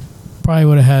 Probably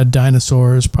would have had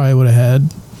dinosaurs. Probably would have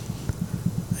had,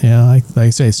 you know, like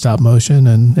I say, stop motion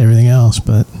and everything else.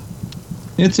 But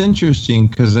it's interesting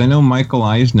because I know Michael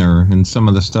Eisner and some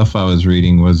of the stuff I was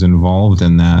reading was involved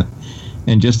in that.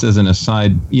 And just as an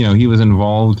aside, you know, he was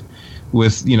involved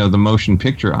with, you know, the motion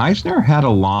picture. Eisner had a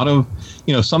lot of,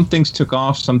 you know, some things took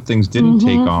off, some things didn't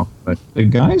take off. But the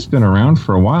guy's been around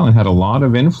for a while and had a lot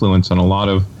of influence on a lot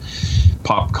of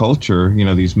pop culture, you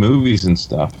know, these movies and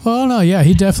stuff. Oh, no, yeah,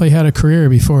 he definitely had a career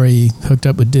before he hooked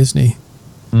up with Disney.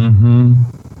 I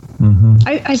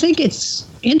think it's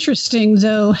interesting,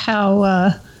 though,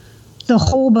 how the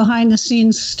whole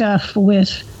behind-the-scenes stuff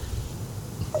with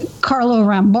Carlo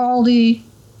Rambaldi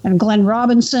and Glenn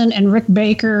Robinson and Rick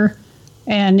Baker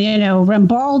and, you know,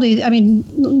 Rambaldi, I mean,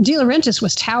 De Laurentiis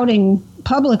was touting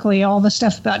publicly all the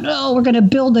stuff about, oh, we're going to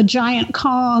build a giant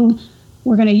Kong.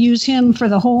 We're going to use him for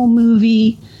the whole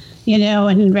movie, you know,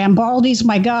 and Rambaldi's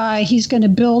my guy. He's going to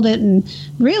build it. And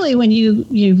really, when you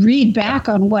read back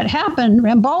on what happened,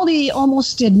 Rambaldi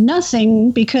almost did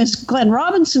nothing because Glenn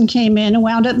Robinson came in and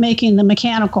wound up making the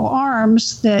mechanical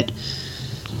arms that,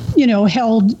 you know,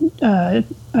 held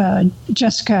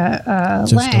Jessica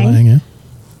Lange. Yeah.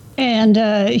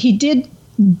 And he did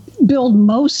build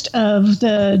most of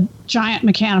the giant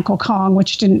mechanical Kong,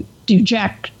 which didn't do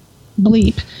jack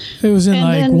bleep. It was in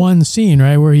then, one scene,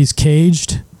 right, where he's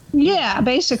caged. Yeah,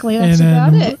 basically, that's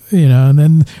about it. You know, and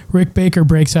then Rick Baker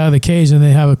breaks out of the cage, and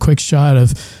they have a quick shot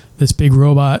of this big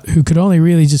robot who could only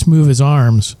really just move his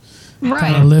arms,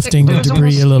 kind of lifting the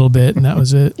debris a little bit, and that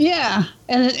was it. Yeah,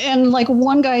 and like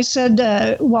one guy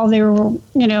said, while they were,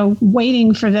 you know,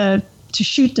 waiting for to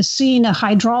shoot the scene, a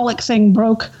hydraulic thing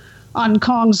broke on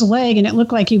Kong's leg, and it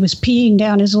looked like he was peeing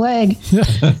down his leg.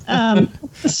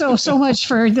 So much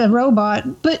for the robot.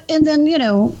 And then, you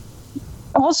know,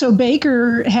 also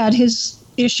Baker had his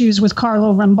issues with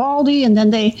Carlo Rambaldi, and then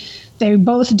they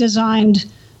both designed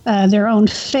their own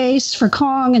face for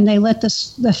Kong, and they let the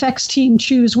effects team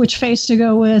choose which face to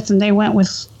go with, and they went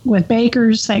with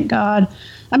Baker's, thank God.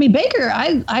 I mean, Baker,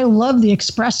 I love the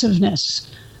expressiveness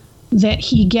that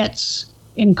he gets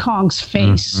in Kong's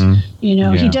face. You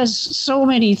know, he does so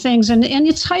many things, and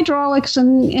it's hydraulics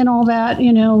and all that,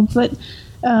 you know, but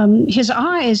his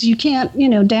eyes, you can't, you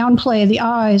know, downplay the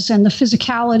eyes and the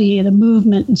physicality of the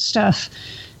movement and stuff.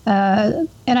 And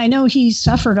I know he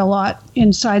suffered a lot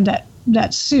inside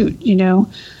that suit, you know.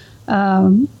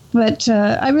 But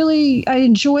I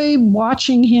enjoy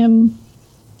watching him.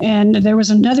 And there was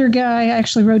another guy, I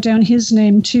actually wrote down his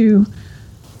name too.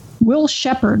 Will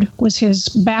Shepard was his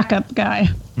backup guy.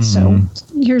 So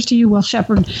here's to you, Will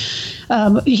Shepard.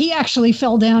 He actually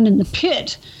fell down in the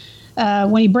pit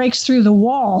when he breaks through the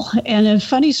wall. And a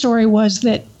funny story was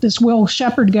that this Will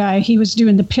Shepard guy, he was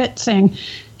doing the pit thing.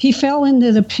 He fell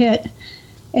into the pit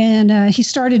and he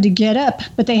started to get up,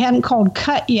 but they hadn't called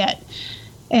cut yet.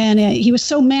 And he was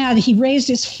so mad, he raised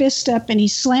his fist up and he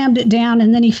slammed it down,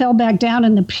 and then he fell back down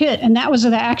in the pit. And that was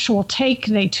the actual take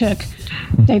they took.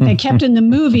 They kept in the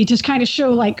movie to kind of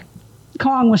show like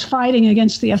Kong was fighting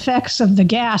against the effects of the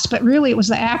gas, but really it was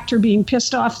the actor being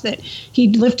pissed off that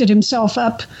he'd lifted himself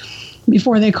up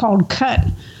before they called cut.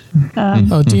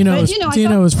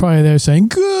 Dino was probably there saying,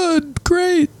 good,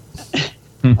 great.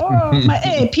 Oh, my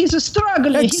ape, he's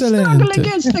struggling. Excellent. He's struggling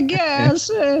against the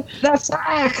gas. That's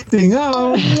acting.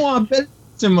 Oh,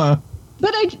 bellissima.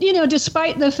 But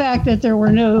despite the fact that there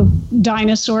were no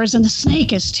dinosaurs and the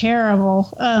snake is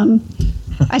terrible,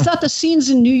 I thought the scenes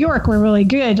in New York were really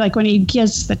good, like when he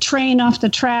gets the train off the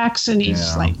tracks and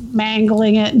he's like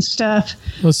mangling it and stuff.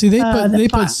 Well, see, they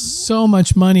put so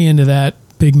much money into that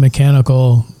big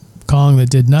mechanical Kong that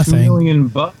did nothing. $2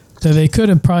 million. So they could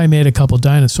have probably made a couple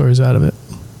dinosaurs out of it.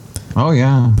 Oh,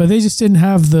 yeah. But they just didn't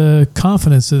have the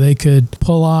confidence that they could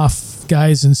pull off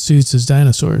guys in suits as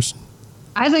dinosaurs.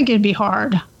 I think it'd be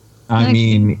hard. I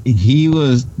mean, he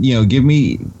was, give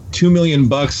me $2 million.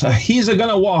 He's a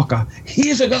gonna walk.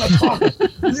 He's a gonna talk.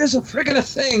 There's a freaking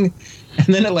thing.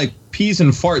 And then it like pees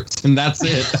and farts, and that's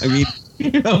it. I mean,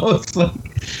 it's like,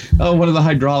 oh, one of the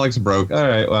hydraulics broke. All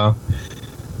right, well,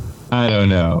 I don't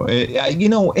know.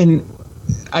 And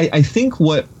I think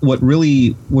what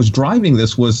really was driving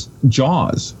this was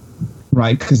Jaws,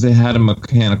 right? Because they had a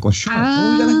mechanical shark.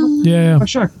 A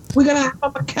shark. We gotta have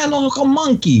a mechanical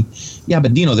monkey. Yeah,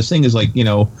 but this thing is like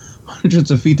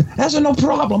hundreds of feet. That's no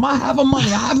problem. I have a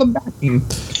money. I have a backing.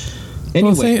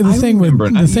 Anyway,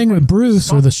 the thing with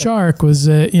Bruce or the shark was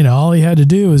that all he had to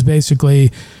do was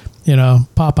basically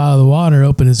pop out of the water,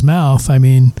 open his mouth. I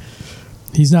mean,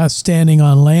 he's not standing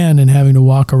on land and having to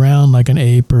walk around like an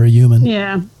ape or a human.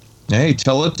 Yeah. Hey,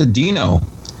 tell it to Dino.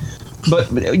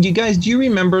 But you guys, do you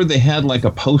remember they had like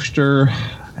a poster?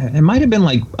 It might have been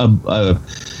like a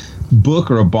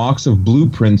book or a box of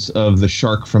blueprints of the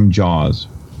shark from Jaws.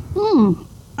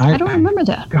 I don't remember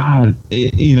that. God,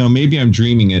 maybe I'm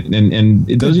dreaming it. And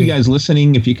those of you guys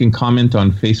listening, if you can comment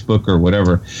on Facebook or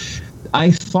whatever,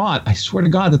 I swear to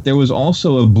God, that there was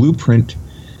also a blueprint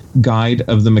guide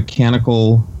of the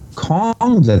mechanical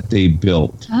Kong that they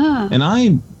built. And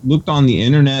I looked on the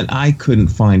internet. I couldn't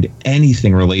find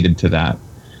anything related to that.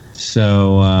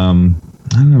 So,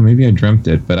 I don't know, maybe I dreamt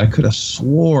it, but I could have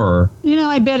swore.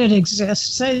 I bet it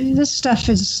exists. This stuff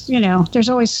is, there's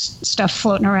always stuff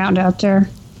floating around out there.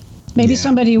 Maybe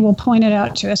somebody will point it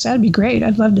out to us. That'd be great.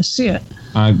 I'd love to see it.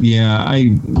 I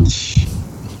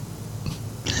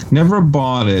never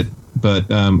bought it, but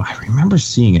I remember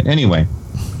seeing it. Anyway,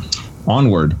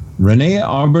 onward. Rene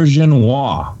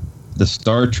Auberjonois, the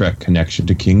Star Trek connection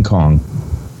to King Kong.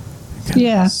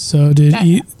 Yeah. So did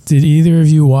either of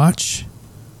you watch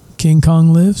King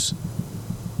Kong Lives?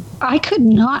 I could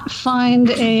not find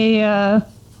a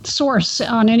source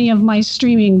on any of my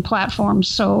streaming platforms.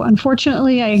 So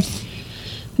unfortunately, I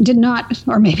did not,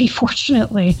 or maybe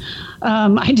fortunately,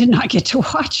 I did not get to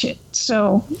watch it.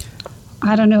 So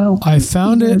I don't know. I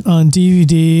found it on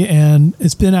DVD, and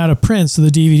it's been out of print, so the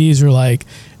DVDs are like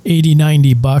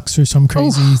 $80-$90 or some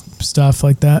crazy stuff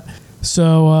like that.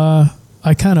 So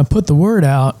I kind of put the word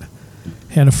out,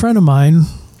 and a friend of mine,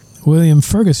 William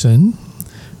Ferguson,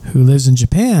 who lives in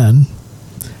Japan,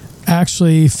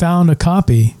 actually found a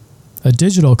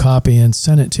digital copy, and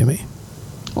sent it to me.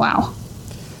 Wow.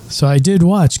 So I did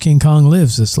watch King Kong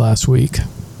Lives this last week.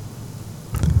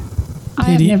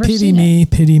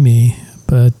 Pity me.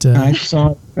 But I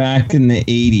saw it back in the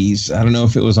 80s. I don't know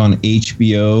if it was on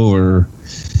HBO or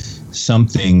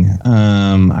something.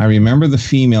 I remember the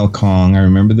female Kong. I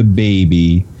remember the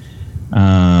baby.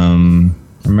 I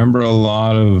remember a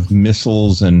lot of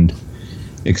missiles and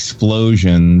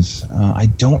explosions. I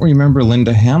don't remember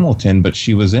Linda Hamilton, but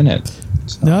she was in it.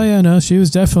 So. No, she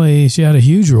had a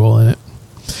huge role in it.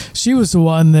 She was the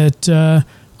one that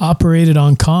operated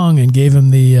on Kong and gave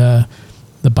him the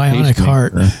bionic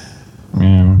heart.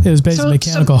 Yeah. It was basically a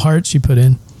mechanical heart she put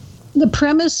in. The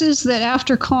premise is that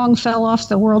after Kong fell off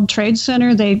the World Trade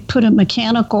Center, they put a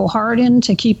mechanical heart in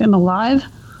to keep him alive.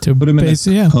 To put him in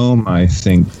a coma, I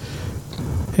think.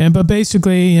 But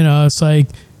basically, it's like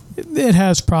it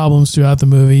has problems throughout the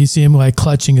movie. You see him like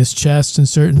clutching his chest in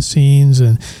certain scenes,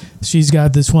 and she's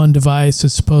got this one device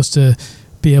that's supposed to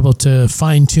be able to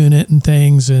fine tune it and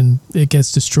things, and it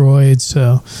gets destroyed.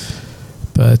 So,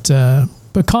 but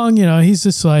Kong, he's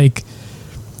just like,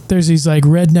 there's these like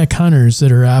redneck hunters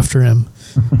that are after him,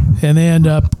 and they end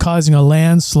up causing a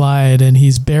landslide, and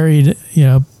he's buried,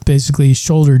 basically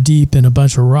shoulder deep in a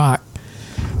bunch of rock.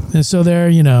 And so they're,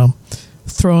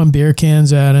 throwing beer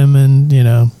cans at him and,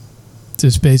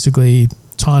 just basically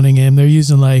taunting him. They're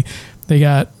using they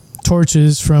got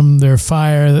torches from their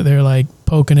fire that they're like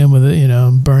poking him with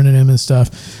it, burning him and stuff.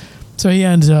 So he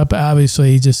ends up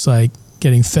obviously just like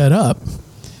getting fed up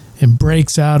and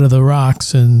breaks out of the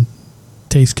rocks and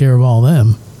takes care of all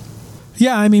them.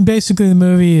 Yeah, I mean, basically the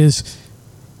movie is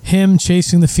him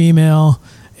chasing the female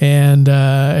and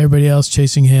everybody else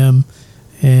chasing him.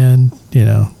 And,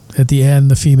 at the end,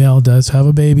 the female does have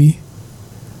a baby.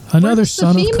 Another son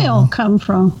of Kong. Where does the female come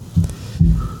from?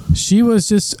 She was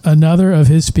just another of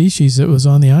his species that was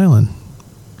on the island.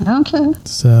 Okay.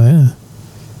 So, yeah.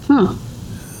 Huh.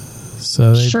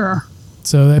 So sure.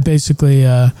 So that basically,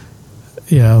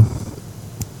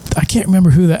 I can't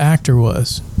remember who the actor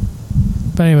was.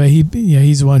 But anyway,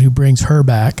 he's the one who brings her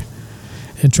back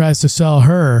and tries to sell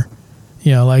her,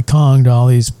 like Kong, to all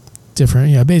these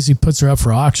different, basically puts her up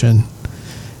for auction.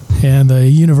 And the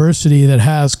university that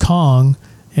has Kong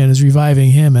and is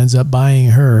reviving him ends up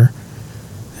buying her.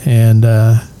 And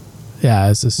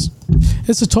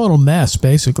it's a total mess,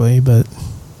 basically, but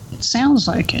it sounds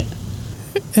like it.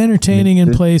 Entertaining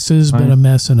in places, but a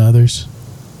mess in others.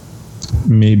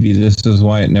 Maybe this is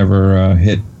why it never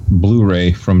hit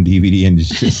Blu-ray from DVD and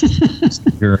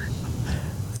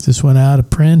just went out of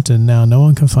print, and now no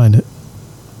one can find it.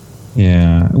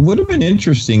 Yeah, it would have been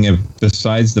interesting if,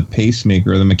 besides the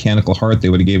pacemaker or the mechanical heart, they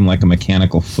would have given like a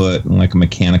mechanical foot and like a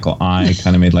mechanical eye,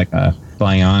 kind of made like a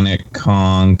bionic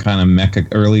Kong, kind of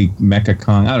early mecha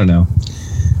Kong. I don't know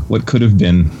what could have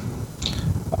been.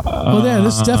 Well, yeah,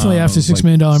 this is definitely after $6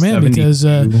 Million Man, because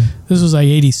this was like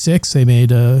 86. They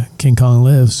made King Kong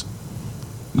Lives.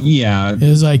 Yeah, it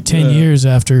was like 10 years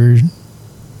after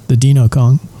the Dino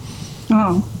Kong.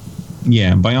 Oh.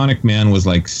 Yeah, Bionic Man was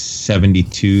like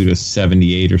 72 to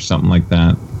 78 or something like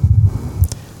that.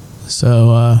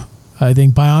 So I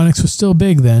think Bionics was still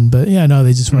big then, but yeah, no,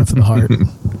 they just went for the heart.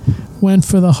 Went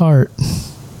for the heart.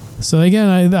 So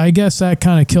again, I guess that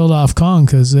kind of killed off Kong,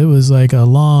 because it was like a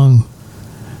long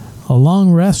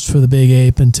rest for the big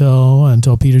ape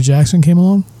until Peter Jackson came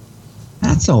along.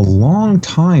 That's a long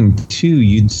time too.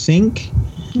 You'd think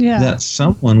that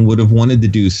someone would have wanted to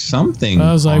do something.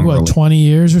 That was like, what, 20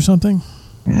 years or something?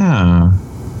 Yeah.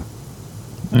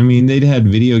 I mean, they'd had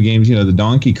video games, the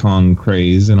Donkey Kong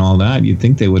craze and all that. You'd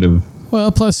think they would have.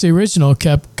 Well, plus the original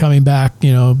kept coming back,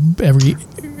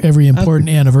 every important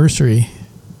anniversary.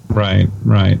 Right.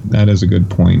 That is a good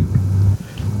point.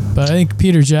 But I think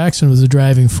Peter Jackson was the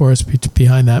driving force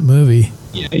behind that movie.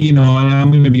 Yeah, and I'm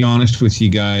going to be honest with you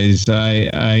guys. I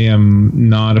am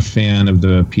not a fan of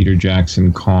the Peter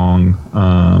Jackson Kong.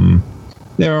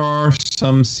 There are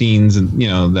some scenes,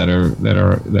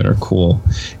 that are cool.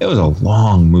 It was a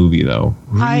long movie, though.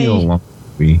 Long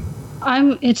movie.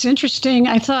 It's interesting.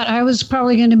 I thought I was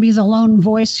probably going to be the lone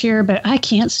voice here, but I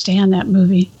can't stand that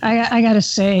movie. I got to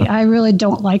say, I really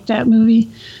don't like that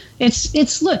movie. It's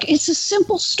a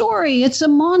simple story. It's a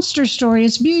monster story.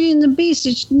 It's Beauty and the Beast.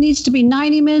 It needs to be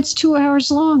 90 minutes, 2 hours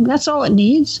long. That's all it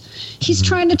needs. He's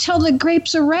trying to tell the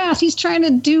Grapes of Wrath. He's trying to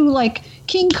do like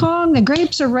King Kong, the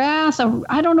Grapes of Wrath.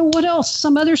 I don't know what else.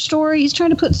 Some other story. He's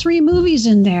trying to put 3 movies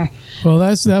in there. Well,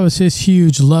 that was his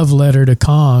huge love letter to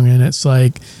Kong, and it's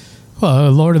like,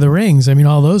 well, Lord of the Rings. I mean,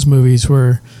 all those movies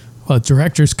were,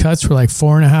 director's cuts were like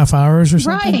 4.5 hours or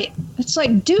something. Right. It's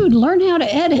like, dude, learn how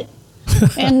to edit.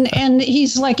 and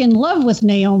he's like in love with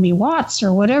Naomi Watts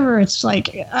or whatever. It's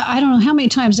like, I don't know how many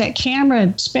times that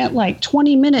camera spent like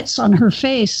 20 minutes on her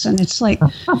face. And it's like,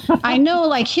 I know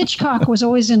like Hitchcock was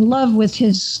always in love with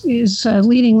his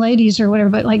leading ladies or whatever,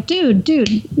 but like, dude,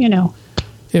 It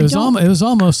was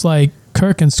almost like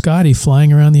Kirk and Scotty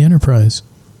flying around the Enterprise.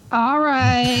 All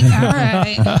right.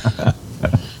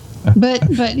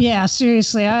 But yeah,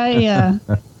 seriously, and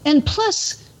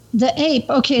plus the ape,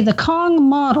 the Kong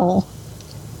model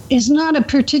is not a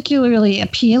particularly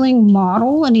appealing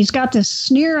model, and he's got this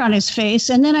sneer on his face.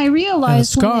 And then I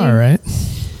realized, and a scar, right?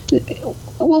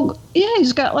 Well, yeah,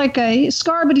 he's got like a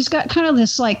scar, but he's got kind of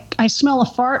this like I smell a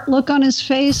fart look on his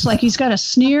face, like he's got a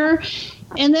sneer.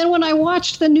 And then when I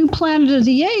watched the new Planet of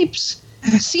the Apes,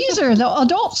 Caesar, the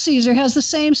adult Caesar, has the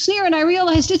same sneer, and I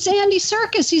realized it's Andy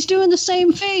Serkis. He's doing the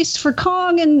same face for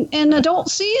Kong and adult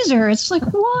Caesar. It's like,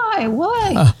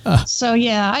 why? So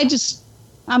yeah,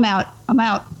 I'm out.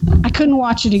 I couldn't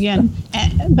watch it again.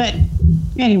 But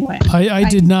anyway. I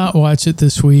did not watch it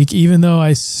this week, even though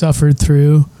I suffered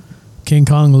through King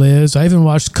Kong Lives. I even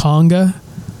watched Konga.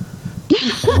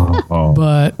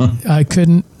 But I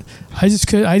couldn't. I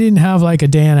didn't have like a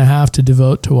day and a half to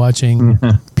devote to watching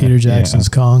Peter Jackson's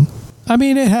Kong. I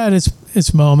mean, it had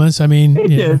its moments. I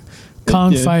mean,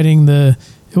 Kong fighting it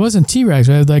wasn't T-Rex,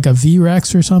 right? It was like a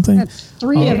V-Rex or something. That's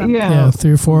 3 of them. Yeah,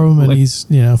 3 or 4 of them, and he's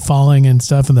falling and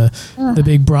stuff, and the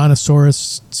big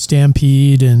Brontosaurus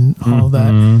stampede and all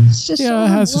that. It's just it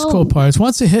has its cool parts.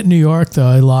 Once it hit New York,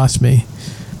 though, it lost me.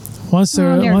 Once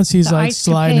he's like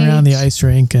sliding around the ice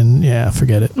rink, and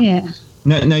forget it. Yeah.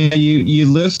 Now, you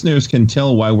listeners can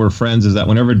tell why we're friends is that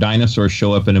whenever dinosaurs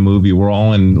show up in a movie, we're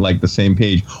all in like the same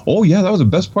page. Oh yeah, that was the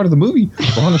best part of the movie.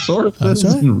 Brontosaurus. That's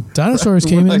right. Dinosaurs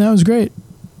came in. That was great.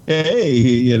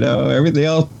 Hey, everything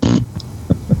else.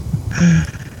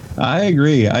 I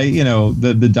agree.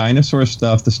 The dinosaur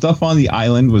stuff, the stuff on the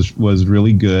island was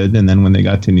really good, and then when they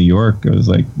got to New York, it was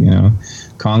like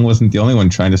Kong wasn't the only one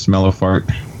trying to smell a fart.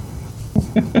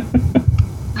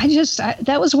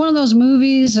 that was one of those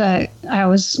movies.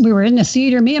 We were in the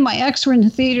theater. Me and my ex were in the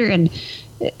theater, and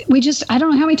I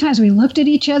don't know how many times we looked at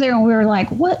each other and we were like,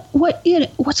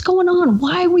 what's going on?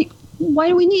 Why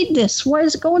do we need this? Why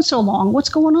is it going so long? What's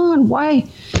going on? Why?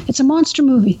 It's a monster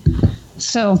movie.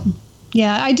 So,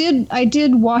 yeah, I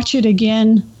did watch it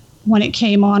again when it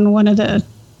came on one of the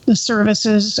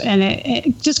services, and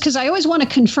it just because I always want to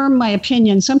confirm my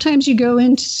opinion. Sometimes you go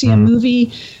in to see a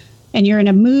movie and you're in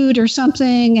a mood or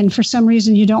something, and for some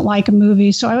reason you don't like a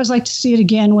movie. So I always like to see it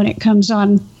again when it comes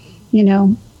on,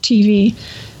 TV.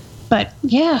 But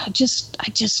yeah,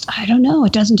 I don't know.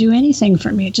 It doesn't do anything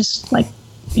for me. It just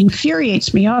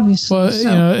infuriates me, obviously.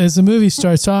 Well, as the movie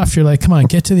starts off, you're like, come on,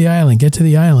 get to the island.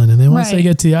 And then once they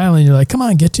get to the island, you're like, come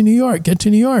on, get to New York.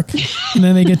 And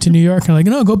then they get to New York and like,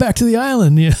 no, go back to the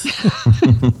island. Yeah.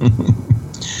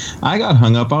 I got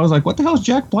hung up. I was like, what the hell is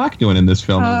Jack Black doing in this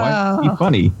film? Why is he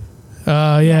funny?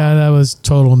 Yeah, that was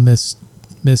total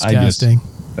miscasting.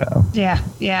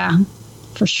 Yeah,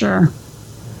 for sure.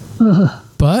 Ugh.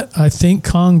 But I think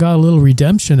Kong got a little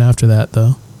redemption after that,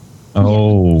 though.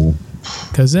 Oh.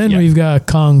 Because then we've got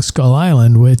Kong Skull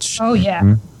Island, which... Oh,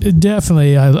 yeah.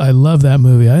 Definitely, I love that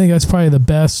movie. I think that's probably the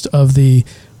best of the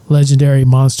legendary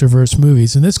MonsterVerse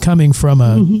movies. And this coming from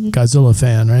a Godzilla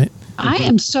fan, right? I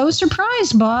am so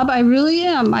surprised, Bob. I really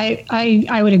am.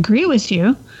 I would agree with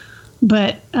you.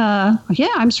 But,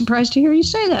 I'm surprised to hear you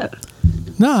say that.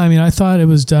 No, I mean, I thought it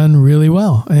was done really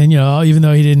well. And, even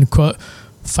though he didn't, quote,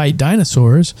 fight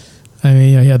dinosaurs, I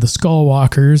mean, he had the skull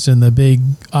walkers and the big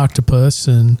octopus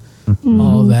and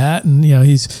all of that. And,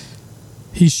 he's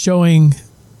showing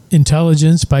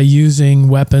intelligence by using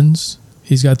weapons.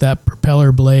 He's got that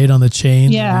propeller blade on the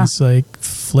chain. Yeah. He's like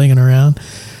flinging around.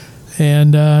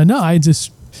 And, I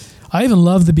even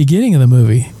love the beginning of the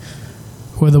movie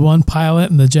where the one pilot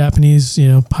and the Japanese,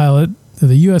 pilot,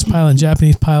 the U.S. pilot and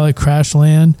Japanese pilot crash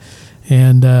land,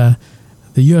 and the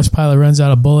U.S. pilot runs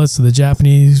out of bullets, so the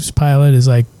Japanese pilot is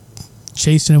like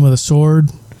chasing him with a sword.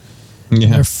 Yeah.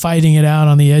 They're fighting it out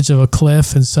on the edge of a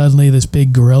cliff, and suddenly this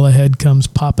big gorilla head comes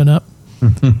popping up.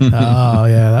 Oh,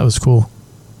 yeah, that was cool.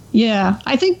 Yeah,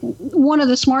 I think one of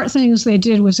the smart things they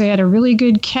did was they had a really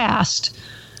good cast.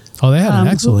 Oh, they had an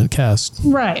excellent cast.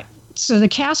 Right. So the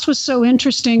cast was so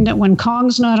interesting that when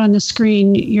Kong's not on the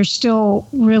screen, you're still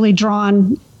really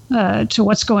drawn to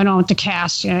what's going on with the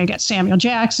cast. You got Samuel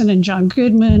Jackson and John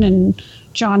Goodman and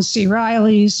John C.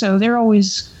 Reilly. So they're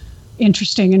always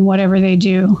interesting in whatever they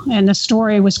do. And the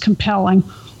story was compelling.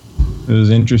 It was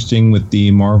interesting with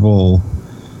the Marvel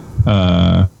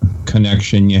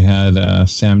connection. You had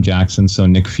Sam Jackson, so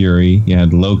Nick Fury. You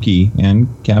had Loki and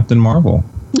Captain Marvel.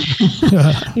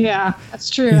 Yeah, that's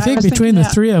true. You think between the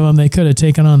three of them, they could have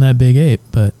taken on that big ape,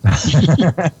 but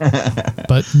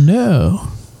but no.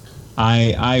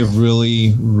 I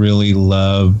really, really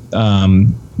love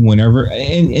whenever,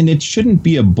 and it shouldn't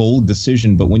be a bold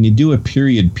decision, but when you do a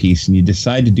period piece and you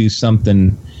decide to do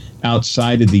something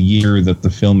outside of the year that the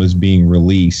film is being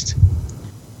released,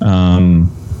 it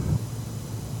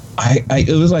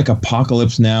was like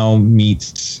Apocalypse Now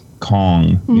meets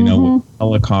Kong, with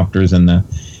helicopters and the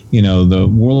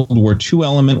World War II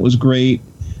element was great.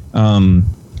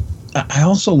 I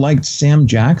also liked Sam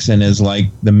Jackson as like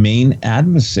the main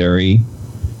adversary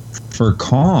for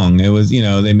Kong. It was,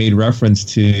 they made reference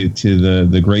to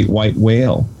the great white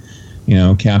whale,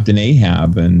 Captain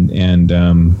Ahab and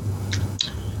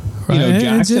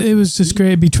Jackson. It was just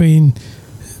great between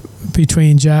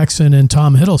Jackson and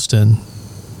Tom Hiddleston.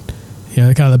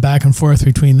 Kind of the back and forth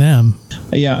between them.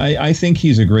 Yeah, I think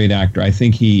he's a great actor. I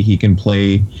think he can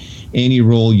play any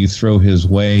role you throw his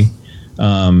way.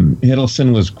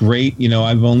 Hiddleston was great.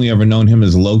 I've only ever known him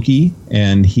as Loki,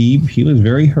 and he was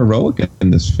very heroic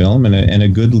in this film and a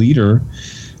good leader,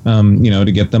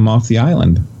 to get them off the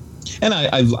island. And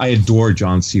I adore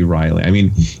John C. Reilly. I mean,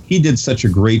 he did such a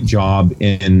great job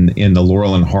in the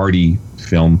Laurel and Hardy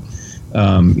film.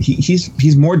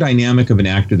 He's more dynamic of an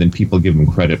actor than people give him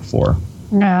credit for.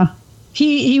 Yeah,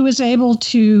 he was able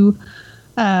to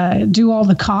do all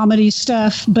the comedy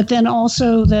stuff, but then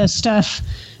also the stuff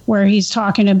where he's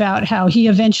talking about how he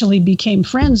eventually became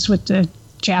friends with the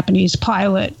Japanese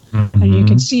pilot, and you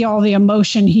could see all the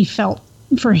emotion he felt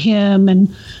for him, and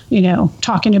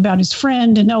talking about his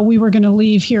friend, and we were going to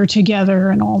leave here together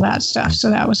and all that stuff. So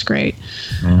that was great.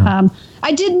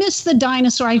 I did miss the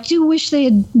dinosaur. I do wish they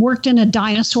had worked in a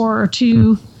dinosaur or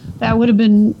two. That would have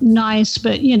been nice,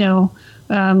 but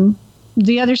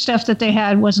the other stuff that they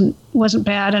had wasn't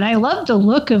bad. And I loved the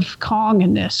look of Kong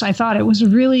in this. I thought it was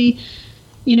really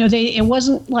it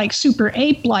wasn't like super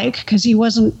ape-like because he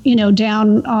wasn't,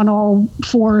 down on all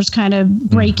fours, kind of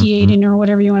brachiating or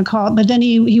whatever you want to call it. But then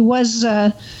he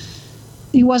wasn't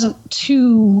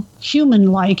too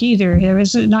human-like either. There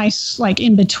was a nice like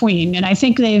in between. And I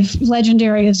think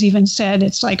Legendary has even said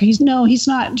it's like he's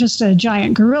not just a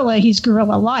giant gorilla. He's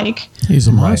gorilla-like. He's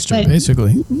a monster,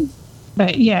 basically.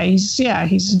 But yeah, he's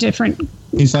a different.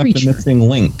 He's like the missing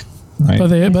link. Right?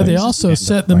 But they also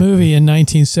set the movie in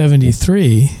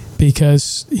 1973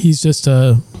 because he's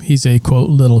a quote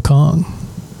little Kong.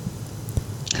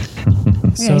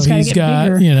 So he's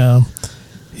got bigger.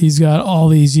 He's got all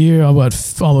these years,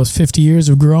 almost 50 years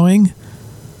of growing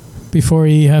before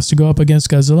he has to go up against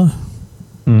Godzilla.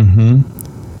 Mm-hmm.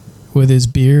 With his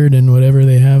beard and whatever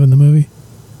they have in the movie.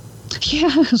 Yeah,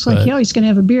 it's like, he's going to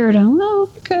have a beard. Oh,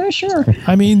 okay, sure.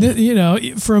 I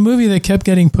mean, for a movie that kept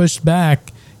getting pushed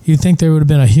back, you'd think there would have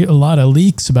been a lot of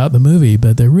leaks about the movie,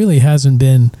 but there really hasn't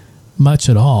been much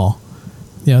at all.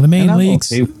 The main leaks,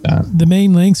 the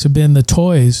main links have been the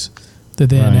toys that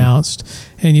they announced,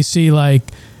 and you see like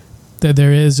that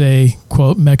there is a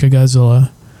quote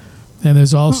Mechagodzilla, and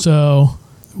there's also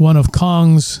one of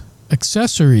Kong's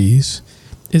accessories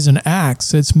is an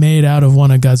axe that's made out of one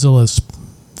of Godzilla's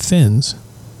fins.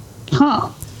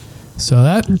 Huh. So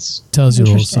that tells you a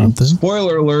little something.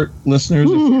 Spoiler alert, listeners.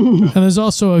 And there's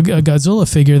also a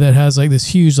Godzilla figure that has like this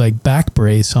huge like back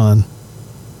brace on.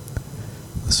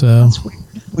 So.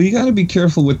 Well, you got to be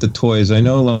careful with the toys. I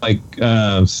know like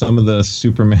some of the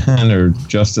Superman or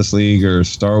Justice League or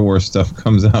Star Wars stuff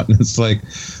comes out and it's like,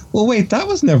 well, wait, that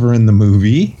was never in the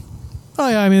movie. Oh,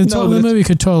 yeah. I mean, the movie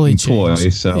could totally change. Toy,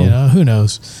 so. Who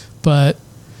knows? But...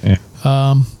 Yeah.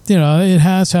 It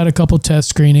has had a couple test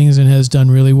screenings and has done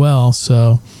really well.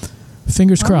 So,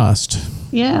 fingers crossed.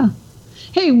 Yeah.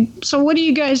 Hey, so what do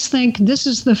you guys think? This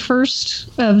is the first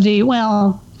of the,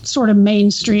 sort of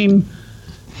mainstream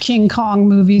King Kong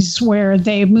movies where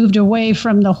they moved away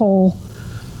from the whole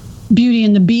Beauty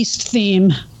and the Beast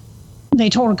theme. They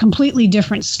told a completely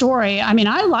different story. I mean,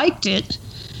 I liked it.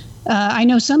 I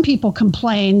know some people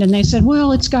complained and they said,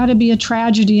 well, it's got to be a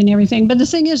tragedy and everything. But the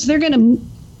thing is, they're going to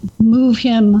move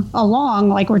him along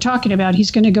like we're talking about.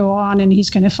 He's going to go on and he's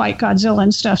going to fight Godzilla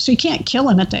and stuff. So you can't kill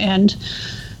him at the end.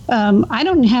 I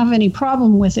don't have any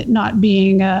problem with it not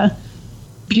being a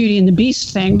Beauty and the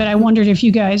Beast thing, but I wondered if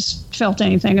you guys felt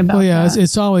anything about that.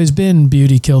 It's always been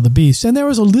Beauty kill the Beast. And there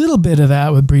was a little bit of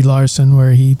that with Brie Larson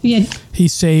where he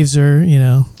saves her,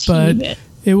 but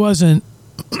it wasn't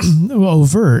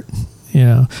overt.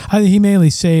 I think he mainly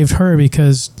saved her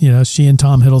because, she and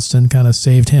Tom Hiddleston kind of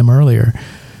saved him earlier.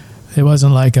 It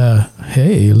wasn't like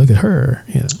hey, look at her.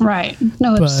 Right.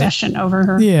 No obsession over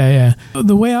her. Yeah.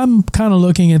 The way I'm kind of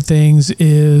looking at things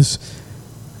is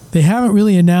they haven't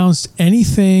really announced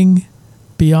anything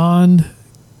beyond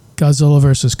Godzilla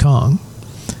vs. Kong.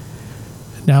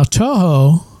 Now,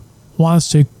 Toho wants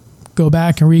to go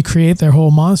back and recreate their whole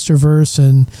MonsterVerse,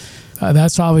 and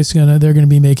that's obviously they're going to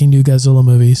be making new Godzilla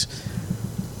movies.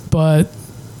 But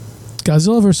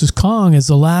Godzilla vs. Kong is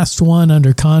the last one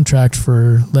under contract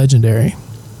for Legendary.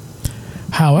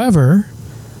 However,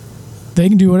 they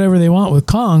can do whatever they want with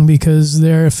Kong because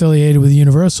they're affiliated with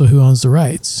Universal, who owns the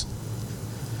rights.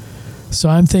 So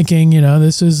I'm thinking,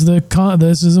 this is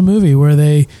a movie where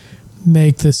they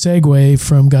make the segue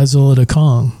from Godzilla to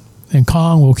Kong, and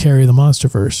Kong will carry the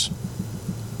MonsterVerse.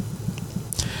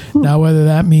 Now, whether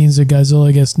that means that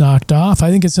Godzilla gets knocked off,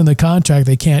 I think it's in the contract.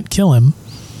 They can't kill him.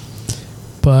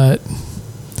 But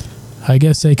I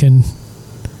guess they can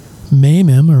maim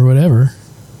him or whatever.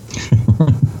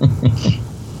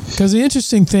 Because the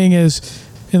interesting thing is,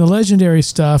 in the Legendary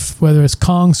stuff, whether it's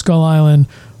Kong Skull Island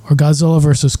or Godzilla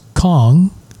vs.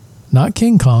 Kong, not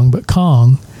King Kong, but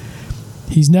Kong,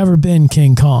 he's never been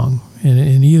King Kong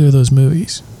in either of those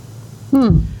movies.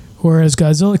 Whereas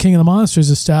Godzilla King of the Monsters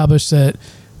established that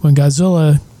when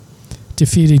Godzilla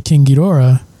defeated King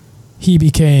Ghidorah, he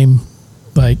became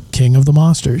like King of the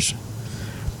Monsters.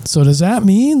 So does that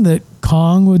mean that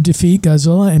Kong would defeat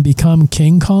Godzilla and become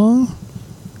King Kong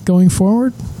going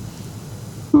forward?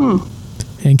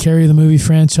 And carry the movie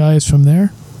franchise from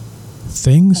there?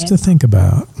 Things to think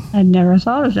about. I'd never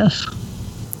thought of this.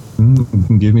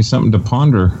 Give me something to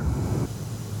ponder.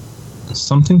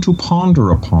 Something to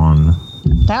ponder upon.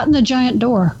 That and the giant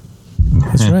door.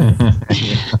 That's right.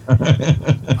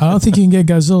 I don't think you can get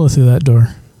Godzilla through that door.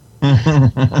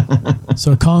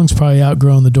 So Kong's probably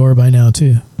outgrown the door by now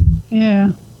too.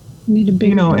 Yeah, need a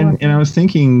big door. And I was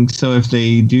thinking, so if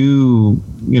they do,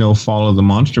 follow the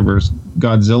MonsterVerse,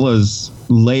 Godzilla's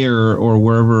layer or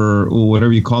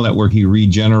whatever you call that, where he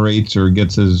regenerates or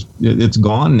gets it's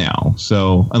gone now.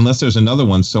 So unless there's another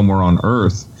one somewhere on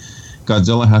Earth,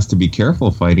 Godzilla has to be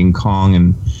careful fighting Kong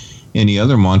and any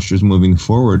other monsters moving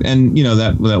forward. And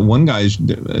that one guy,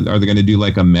 are they going to do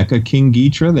like a Mecha King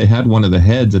Ghidorah? They had one of the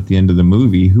heads at the end of the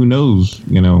movie. Who knows?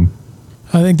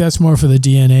 I think that's more for the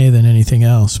DNA than anything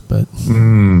else. But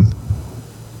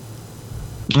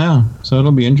yeah, so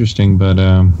it'll be interesting. But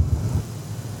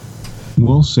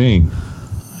we'll see.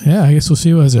 Yeah, I guess we'll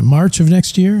see. What is it, March of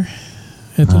next year?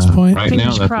 At this point, right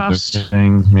now, that's crossed. what they're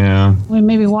saying. Yeah, we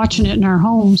may be watching it in our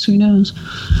homes. Who knows?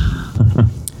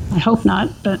 I hope not.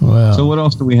 But well, so what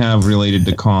else do we have related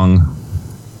to Kong?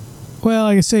 Well,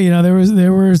 like I say,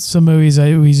 there were some movies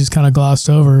we just kind of glossed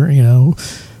over.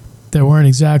 That weren't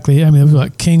exactly. I mean, there was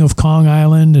like King of Kong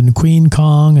Island and Queen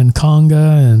Kong and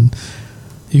Konga, and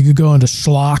you could go into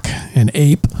Schlock and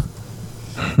Ape,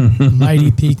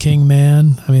 Mighty Peking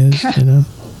Man. I mean,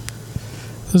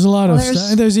 there's a lot of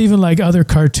stuff. There's even like other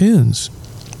cartoons.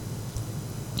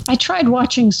 I tried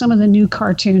watching some of the new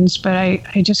cartoons, but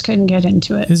I just couldn't get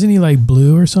into it. Isn't he like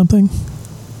blue or something?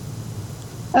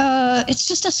 It's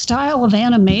just a style of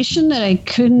animation that I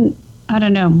couldn't. I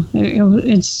don't know.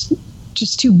 It's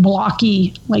just too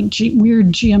blocky, like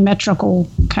weird geometrical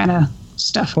kind of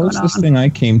stuff going on. Closest thing I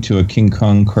came to a King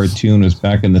Kong cartoon was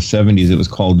back in the 70s. It was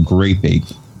called Grape Ape,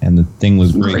 and the thing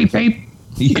was Grape Ape.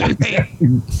 Grape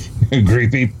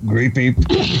Ape. Grape Ape.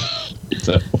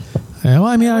 So. Yeah, well,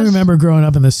 I mean, I remember growing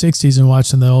up in the 60s and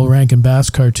watching the old Rankin Bass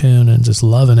cartoon and just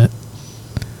loving it.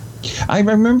 I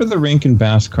remember the Rankin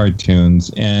Bass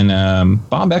cartoons, and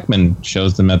Bob Ekman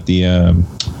shows them at the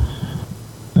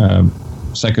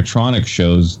Psychotronic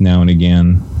shows now and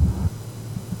again.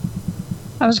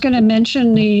 I was going to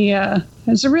mention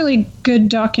there's a really good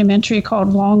documentary called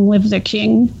Long Live the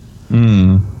King.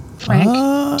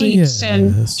 Frank Dietz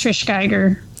and Trish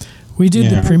Geiger. We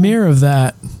did the premiere of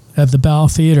that at the Bell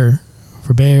Theater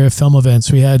for Bay Area Film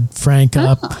Events. We had Frank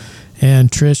up,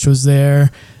 and Trish was there,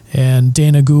 and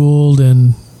Dana Gould,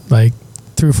 and like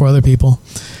 3 or 4 other people.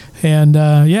 And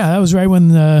that was right when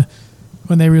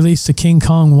they released the King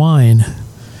Kong wine.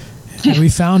 And we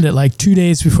found it like 2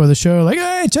 days before the show. Like,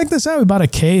 hey, check this out! We bought a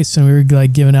case, and we were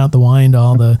like giving out the wine to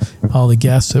all the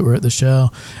guests that were at the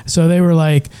show. So they were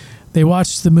like, they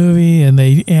watched the movie and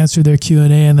they answered their Q&A,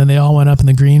 and then they all went up in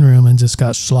the green room and just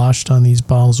got sloshed on these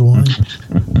bottles of wine.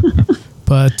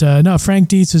 But no, Frank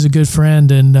Dietz is a good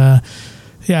friend, and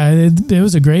it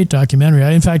was a great documentary.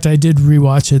 In fact, I did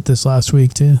rewatch it this last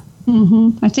week too.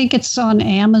 I think it's on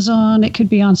Amazon. It could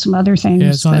be on some other things. Yeah,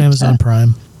 it's on Amazon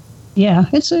Prime. Yeah,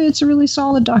 it's a really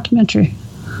solid documentary.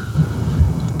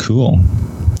 Cool.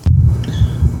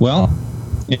 Well,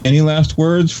 any last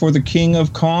words for the King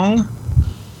of Kong?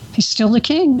 He's still the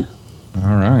king.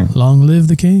 All right. Long live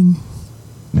the king.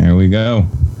 There we go.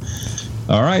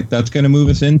 All right, that's going to move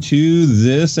us into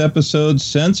this episode's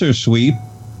Censor Sweep.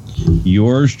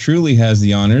 Yours truly has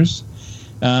the honors.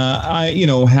 I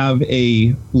have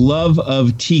a love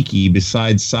of tiki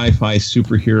besides sci-fi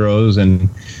superheroes, and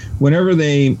whenever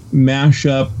they mash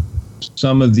up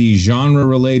some of the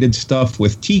genre-related stuff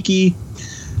with tiki,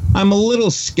 I'm a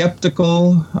little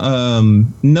skeptical.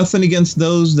 Nothing against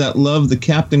those that love the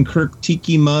Captain Kirk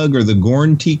tiki mug or the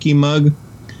Gorn tiki mug.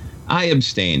 I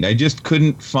abstained. I just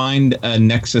couldn't find a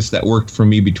nexus that worked for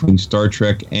me between Star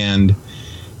Trek and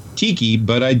tiki,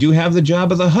 but I do have the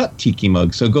Jabba the Hutt tiki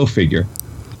mug, so go figure.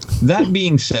 That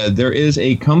being said, there is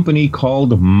a company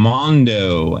called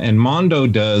Mondo, and Mondo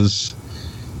does...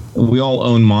 We all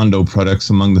own Mondo products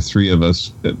among the 3 of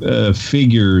us.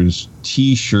 Figures,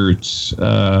 T-shirts,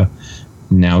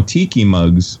 now tiki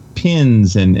mugs,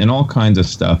 pins, and all kinds of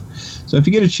stuff. So if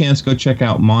you get a chance, go check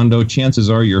out Mondo. Chances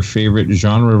are your favorite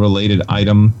genre-related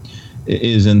item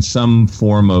is in some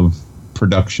form of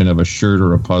production of a shirt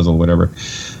or a puzzle, whatever.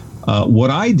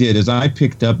 What I did is I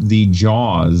picked up the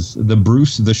Jaws, the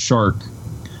Bruce the Shark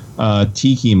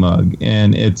tiki mug,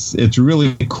 and it's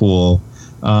really cool.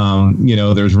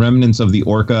 There's remnants of the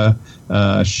Orca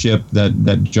ship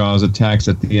that Jaws attacks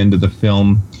at the end of the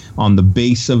film on the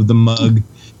base of the mug.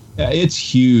 It's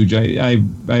huge.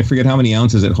 I forget how many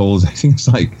ounces it holds. I think it's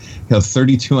like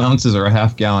 32 ounces or a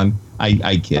half gallon.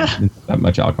 I kid. That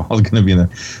much alcohol is going to be in there.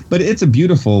 But it's a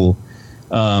beautiful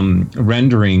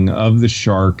rendering of the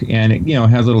shark, and it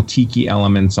has little tiki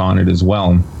elements on it as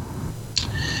well.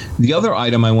 The other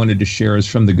item I wanted to share is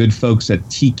from the good folks at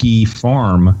Tiki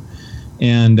Farm,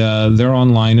 and they're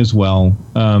online as well.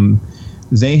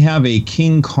 They have a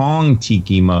King Kong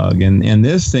tiki mug, and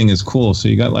this thing is cool. So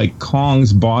you got like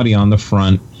Kong's body on the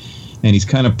front, and he's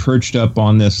kind of perched up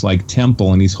on this like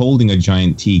temple, and he's holding a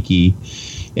giant tiki.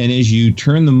 And as you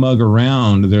turn the mug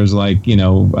around, there's like,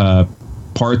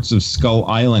 parts of Skull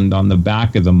Island on the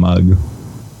back of the mug.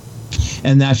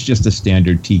 And that's just a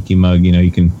standard tiki mug.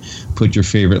 You can put your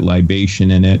favorite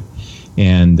libation in it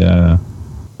and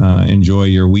enjoy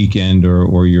your weekend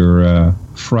or your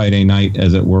Friday night,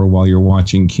 as it were, while you're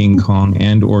watching King Kong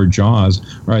and or Jaws.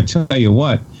 Or I tell you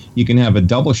what, you can have a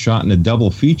double shot and a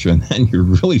double feature, and then you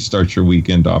really start your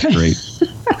weekend off great.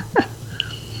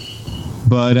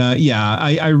 But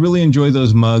I really enjoy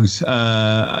those mugs.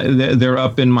 They're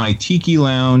up in my tiki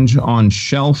lounge on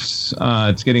shelves.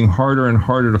 It's getting harder and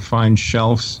harder to find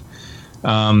shelves.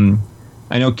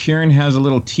 I know Karen has a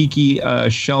little tiki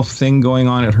shelf thing going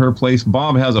on at her place.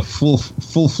 Bob has a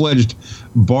full-fledged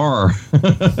bar.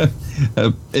 And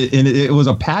it was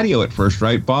a patio at first,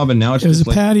 right, Bob? And now it's just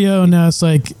a patio, and now it's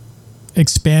like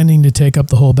expanding to take up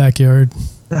the whole backyard.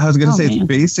 I was going to say, man, it's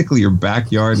basically your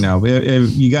backyard now.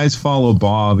 If you guys follow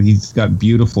Bob, he's got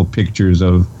beautiful pictures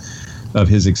of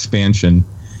his expansion.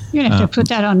 You're going to have to put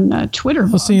that on Twitter.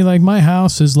 Well, see, like my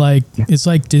house is like, it's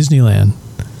like Disneyland.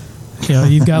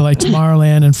 You've got like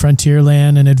Tomorrowland and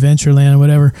Frontierland and Adventureland and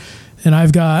whatever. And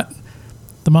I've got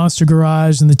the Monster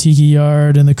Garage and the Tiki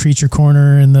Yard and the Creature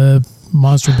Corner and the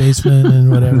Monster Basement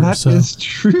and whatever. That is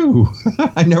true.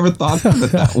 I never thought of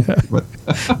it that way.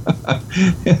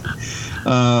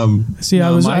 See, I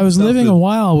was living a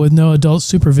while with no adult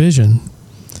supervision.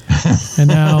 And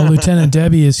now Lieutenant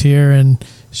Debbie is here, and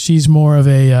she's more of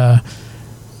a, I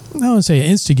wouldn't say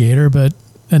instigator, but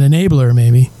an enabler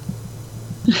maybe.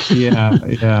 Yeah.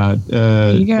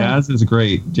 Jazz is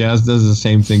great. Jazz does the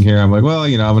same thing here. I'm like, well,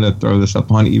 I'm going to throw this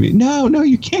up on eBay. No,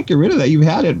 you can't get rid of that. You've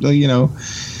had it,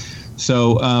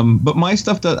 So, but my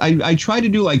stuff does. I try to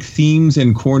do like themes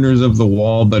and corners of the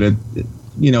wall, but it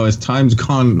as time's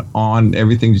gone on,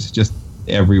 everything's just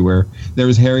everywhere.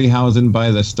 There's Harryhausen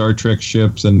by the Star Trek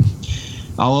ships, and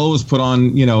I'll always put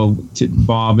on,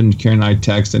 Bob and Karen and I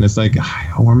text, and it's like,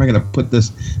 where am I going to put this?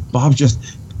 Bob, just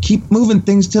keep moving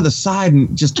things to the side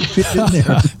and just fit in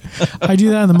there. I do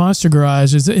that in the Monster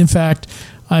Garage. In fact,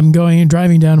 I'm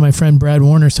driving down to my friend Brad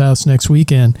Warner's house next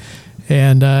weekend,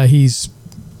 and he's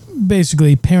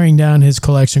basically paring down his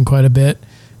collection quite a bit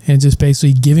and just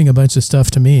basically giving a bunch of stuff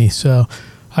to me. So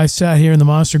I sat here in the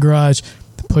Monster Garage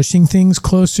pushing things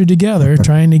closer together,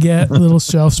 trying to get a little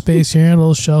shelf space here, a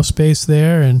little shelf space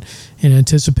there, and in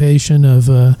anticipation of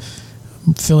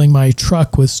filling my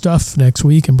truck with stuff next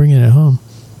week and bringing it home.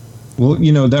 Well,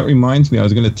 that reminds me, I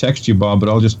was going to text you, Bob, but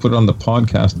I'll just put it on the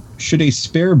podcast. Should a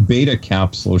spare beta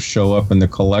capsule show up in the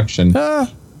collection,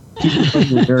 keep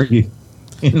it very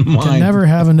in mind. Can never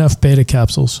have enough beta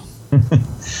capsules.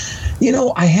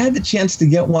 I had the chance to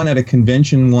get one at a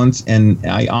convention once, and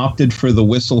I opted for the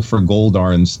whistle for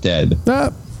Goldar instead.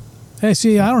 Hey,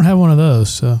 see, I don't have one of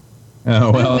those, so.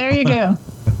 Oh, well. There you go.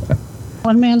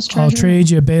 One man's treasure. I'll trade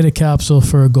you a beta capsule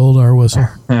for a Goldar whistle.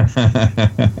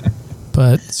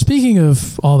 But speaking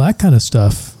of all that kind of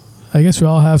stuff, I guess we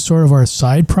all have sort of our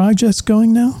side projects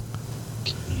going now.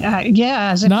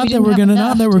 Yeah. Not that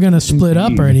we're gonna split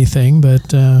up or anything,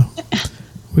 but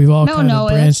we've all kind of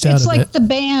branched out. It's like the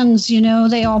bands,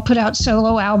 they all put out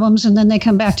solo albums and then they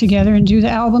come back together and do the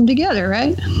album together,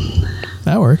 right?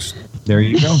 That works. There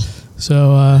you go.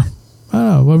 So I don't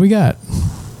know what we got.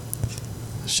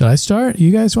 Should I start?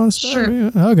 You guys want to start?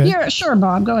 Sure. Okay. Yeah, sure,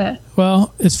 Bob. Go ahead.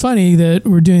 Well, it's funny that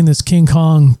we're doing this King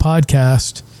Kong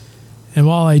podcast, and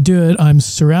while I do it, I'm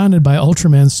surrounded by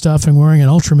Ultraman stuff and wearing an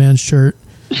Ultraman shirt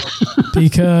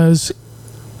because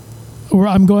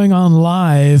I'm going on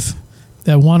live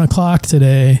at 1:00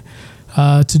 today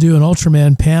to do an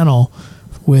Ultraman panel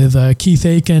with Keith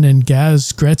Aiken and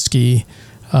Gaz Gretzky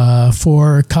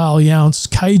for Kyle Yount's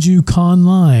Kaiju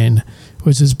Conline,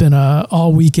 which has been a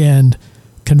all weekend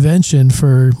convention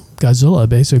for Godzilla,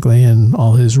 basically, and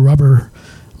all his rubber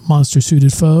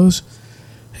monster-suited foes.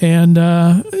 And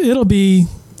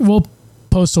we'll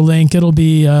post a link. It'll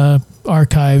be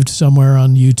archived somewhere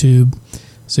on YouTube,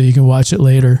 so you can watch it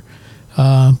later.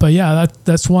 But yeah,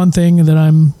 that's one thing that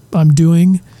I'm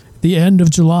doing the end of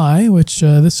July, which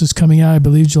this is coming out, I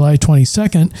believe, July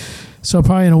 22nd. So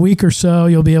probably in a week or so,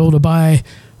 you'll be able to buy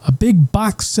a big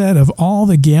box set of all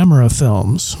the Gamera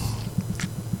films.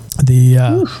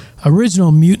 The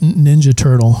original Mutant Ninja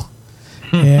Turtle.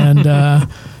 And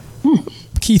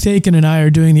Keith Aiken and I are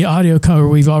doing the audio,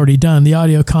 we've already done the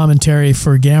audio commentary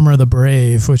for Gamera the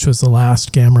Brave, which was the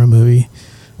last Gamera movie.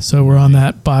 So we're on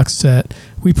that box set.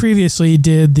 We previously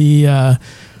did the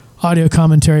audio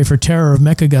commentary for Terror of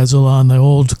Mechaguzzle on the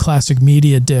old classic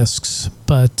media discs,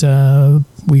 but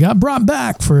we got brought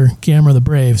back for Gamera the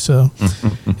Brave, so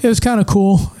it was kind of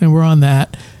cool, and we're on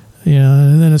that.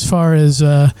 And then as far as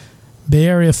Bay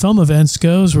Area film events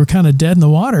goes, we're kind of dead in the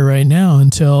water right now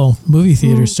until movie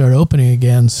theaters start opening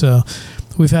again. So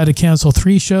we've had to cancel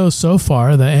 3 shows so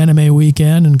far: the Anime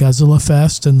Weekend and Godzilla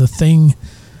Fest and the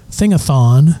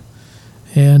Thingathon.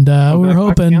 And we're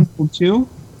hoping canceled too.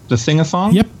 The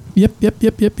Thingathon. Yep.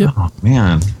 Oh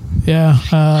man. Yeah.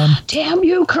 Damn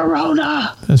you,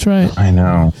 Corona. That's right. I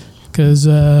know. Because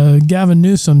Gavin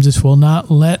Newsom just will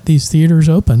not let these theaters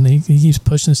open. He keeps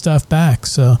pushing stuff back.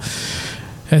 So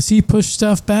as he pushed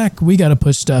stuff back, we got to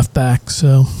push stuff back.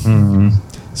 So,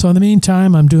 So in the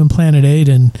meantime, I'm doing Planet 8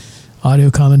 and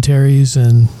audio commentaries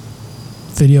and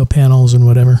video panels and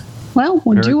whatever. Well,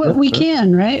 we'll do what we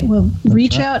can, right? We'll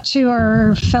reach out to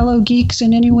our fellow geeks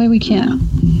in any way we can.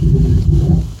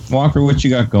 Walker, what you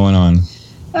got going on?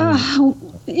 I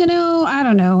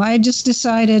don't know. I just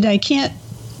decided I can't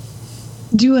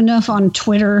do enough on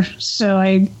Twitter, so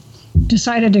I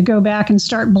decided to go back and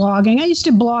start blogging. I used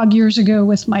to blog years ago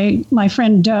with my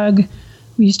friend Doug.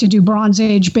 We used to do Bronze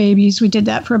Age Babies. We did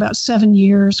that for about 7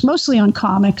 years, mostly on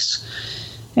comics.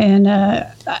 And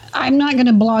I'm not going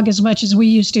to blog as much as we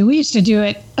used to. We used to do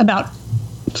it about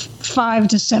 5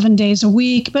 to 7 days a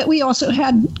week, but we also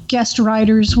had guest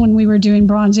writers when we were doing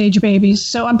Bronze Age Babies.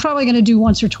 So I'm probably going to do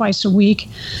once or twice a week.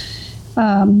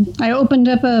 I opened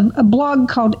up a blog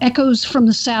called Echoes from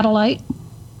the Satellite.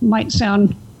 Might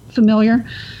sound familiar.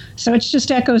 So it's just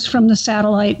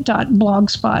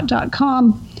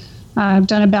echoesfromthesatellite.blogspot.com. I've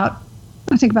done about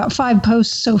 5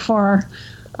 posts so far.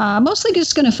 Mostly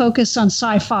just going to focus on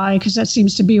sci-fi because that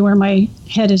seems to be where my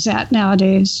head is at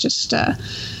nowadays. Just,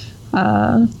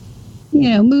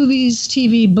 movies,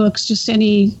 TV, books, just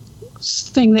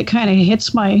anything that kind of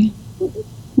hits my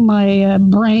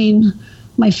brain,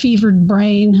 my fevered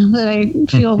brain, that I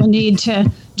feel the need to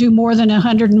do more than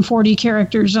 140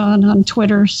 characters on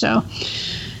Twitter. So,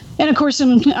 and of course,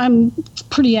 I'm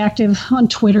pretty active on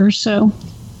Twitter. So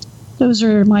those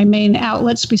are my main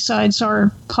outlets besides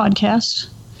our podcast.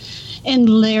 And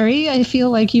Larry, I feel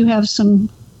like you have some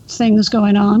things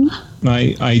going on.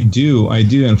 I do.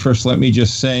 And first, let me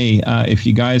just say, if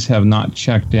you guys have not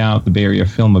checked out the Bay Area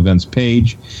Film Events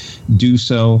page, do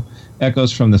so.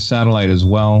 Echoes from the Satellite as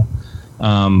well.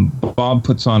 Bob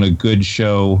puts on a good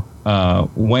show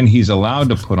when he's allowed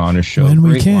to put on a show. When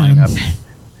we can.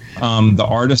 Lineup. The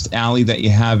Artist Alley that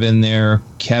you have in there,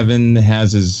 Kevin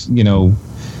has his,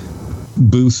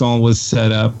 booth always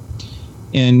set up.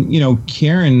 And,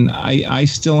 Karen, I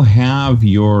still have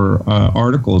your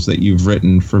articles that you've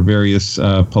written for various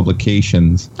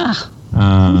publications.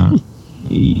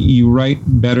 You write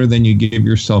better than you give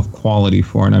yourself quality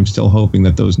for, and I'm still hoping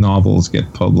that those novels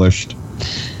get published.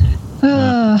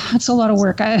 That's a lot of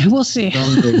work. We'll see.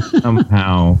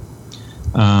 Somehow.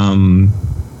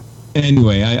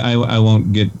 Anyway, I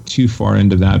won't get too far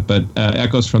into that, but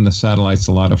Echoes from the Satellite's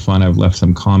a lot of fun. I've left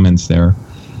some comments there.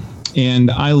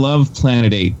 And I love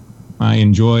Planet 8. I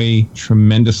enjoy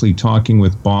tremendously talking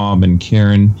with Bob and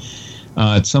Karen.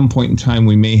 At some point in time,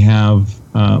 we may have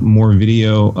more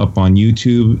video up on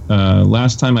YouTube.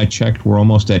 Last time I checked, we're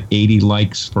almost at 80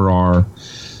 likes for our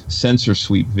Censor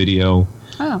Sweep video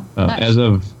nice. As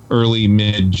of early,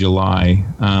 mid-July.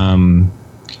 And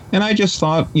I just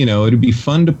thought, it'd be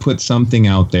fun to put something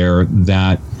out there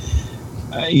that,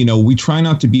 we try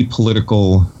not to be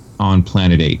political on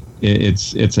Planet 8.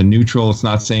 It's a neutral. It's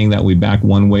not saying that we back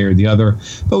one way or the other,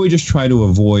 but we just try to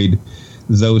avoid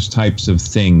those types of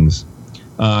things.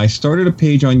 I started a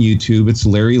page on YouTube. It's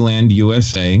Larryland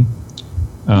USA.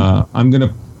 I'm going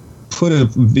to put a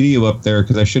video up there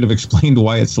because I should have explained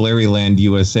why it's Larryland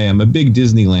USA. I'm a big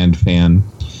Disneyland fan.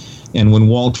 And when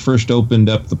Walt first opened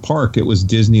up the park, it was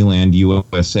Disneyland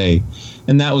USA.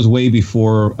 And that was way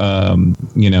before,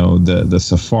 the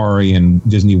Safari and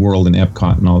Disney World and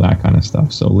Epcot and all that kind of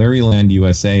stuff. So Larryland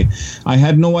USA. I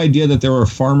had no idea that there were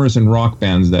farmers and rock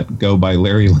bands that go by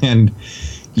Larryland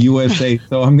USA.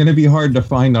 So I'm going to be hard to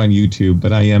find on YouTube,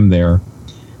 but I am there.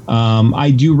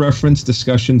 I do reference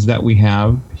discussions that we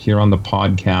have here on the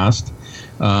podcast.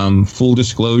 Full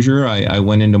disclosure, I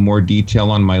went into more detail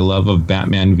on my love of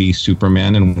Batman v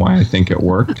Superman and why I think it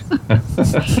worked.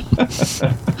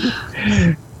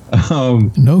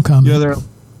 No comment.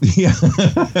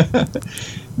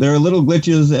 There are little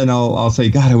glitches, and I'll say,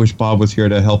 God, I wish Bob was here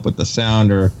to help with the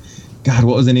sound, or God,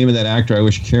 what was the name of that actor? I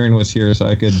wish Karen was here so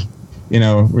I could,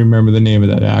 remember the name of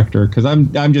that actor, because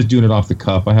I'm just doing it off the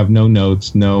cuff. I have no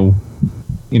notes, no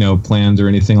plans or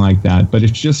anything like that, but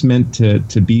it's just meant to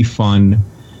be fun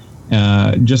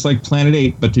just like Planet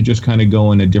 8, but to just kind of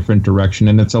go in a different direction.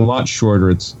 And it's a lot shorter.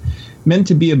 It's meant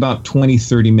to be about 20,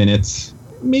 30 minutes,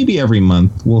 maybe every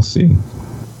month. We'll see.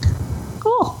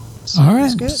 Cool. All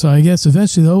right. Good. So I guess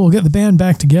eventually, though, we'll get the band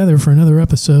back together for another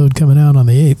episode coming out on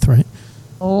the 8th, right?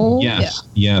 Oh, yes.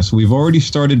 Yeah. Yes. We've already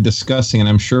started discussing, and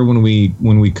I'm sure when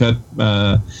we cut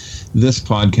this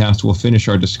podcast, we'll finish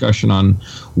our discussion on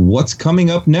what's coming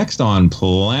up next on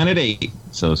Planet 8.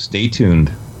 So stay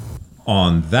tuned.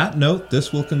 On that note,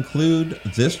 this will conclude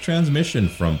this transmission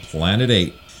from Planet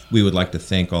 8. We would like to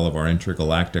thank all of our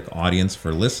intergalactic audience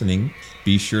for listening.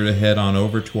 Be sure to head on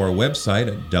over to our website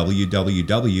at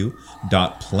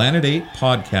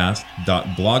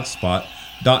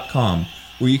www.planet8podcast.blogspot.com,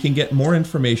 where you can get more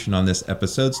information on this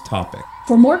episode's topic.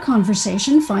 For more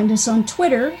conversation, find us on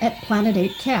Twitter at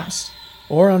Planet8Cast.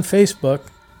 Or on Facebook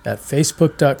at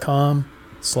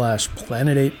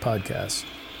facebook.com/Planet8Podcast.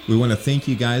 We want to thank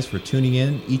you guys for tuning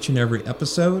in each and every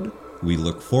episode. We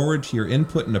look forward to your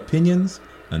input and opinions.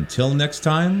 Until next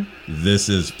time, this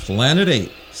is Planet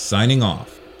 8 signing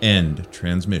off. End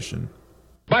transmission.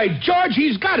 By George,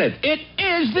 he's got it. It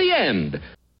is the end.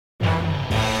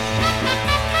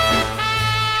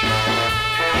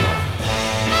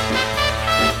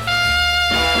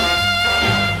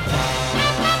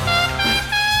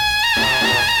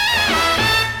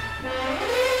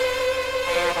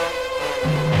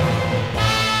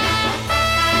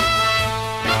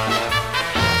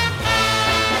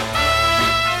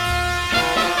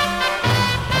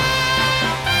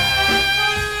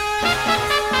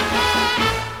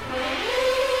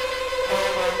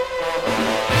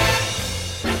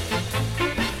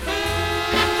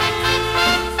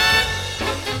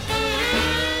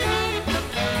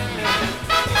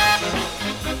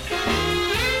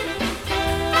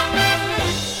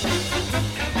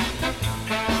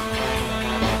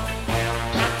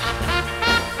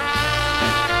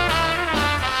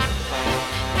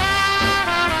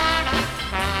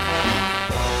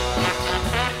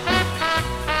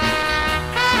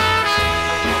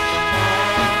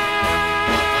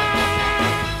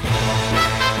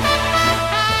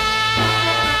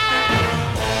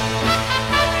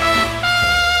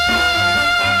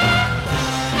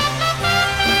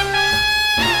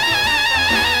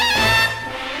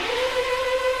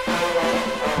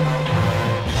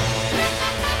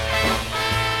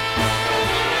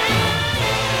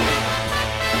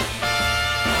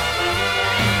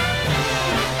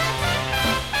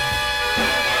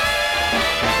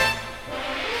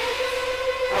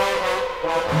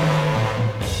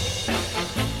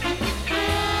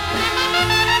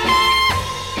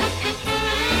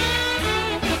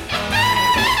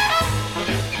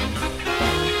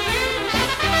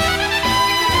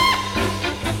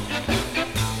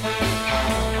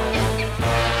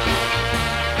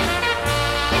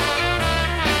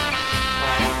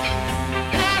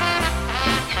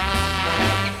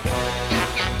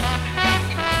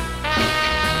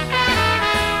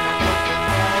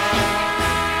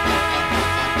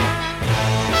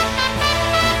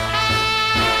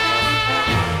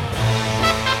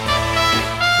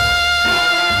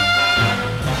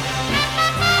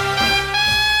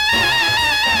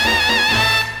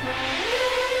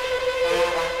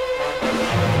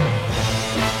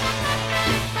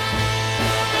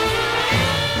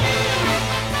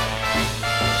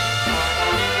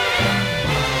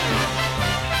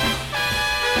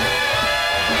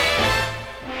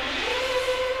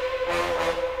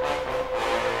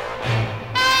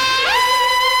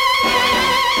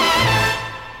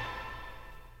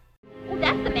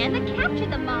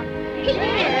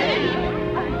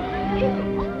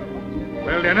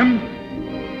 Well, Denham,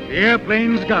 the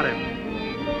airplane's got him.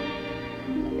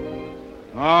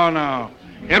 Oh, no.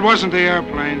 It wasn't the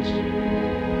airplanes.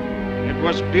 It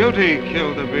was Beauty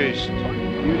killed the beast.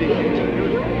 Beauty killed the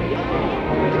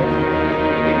beast.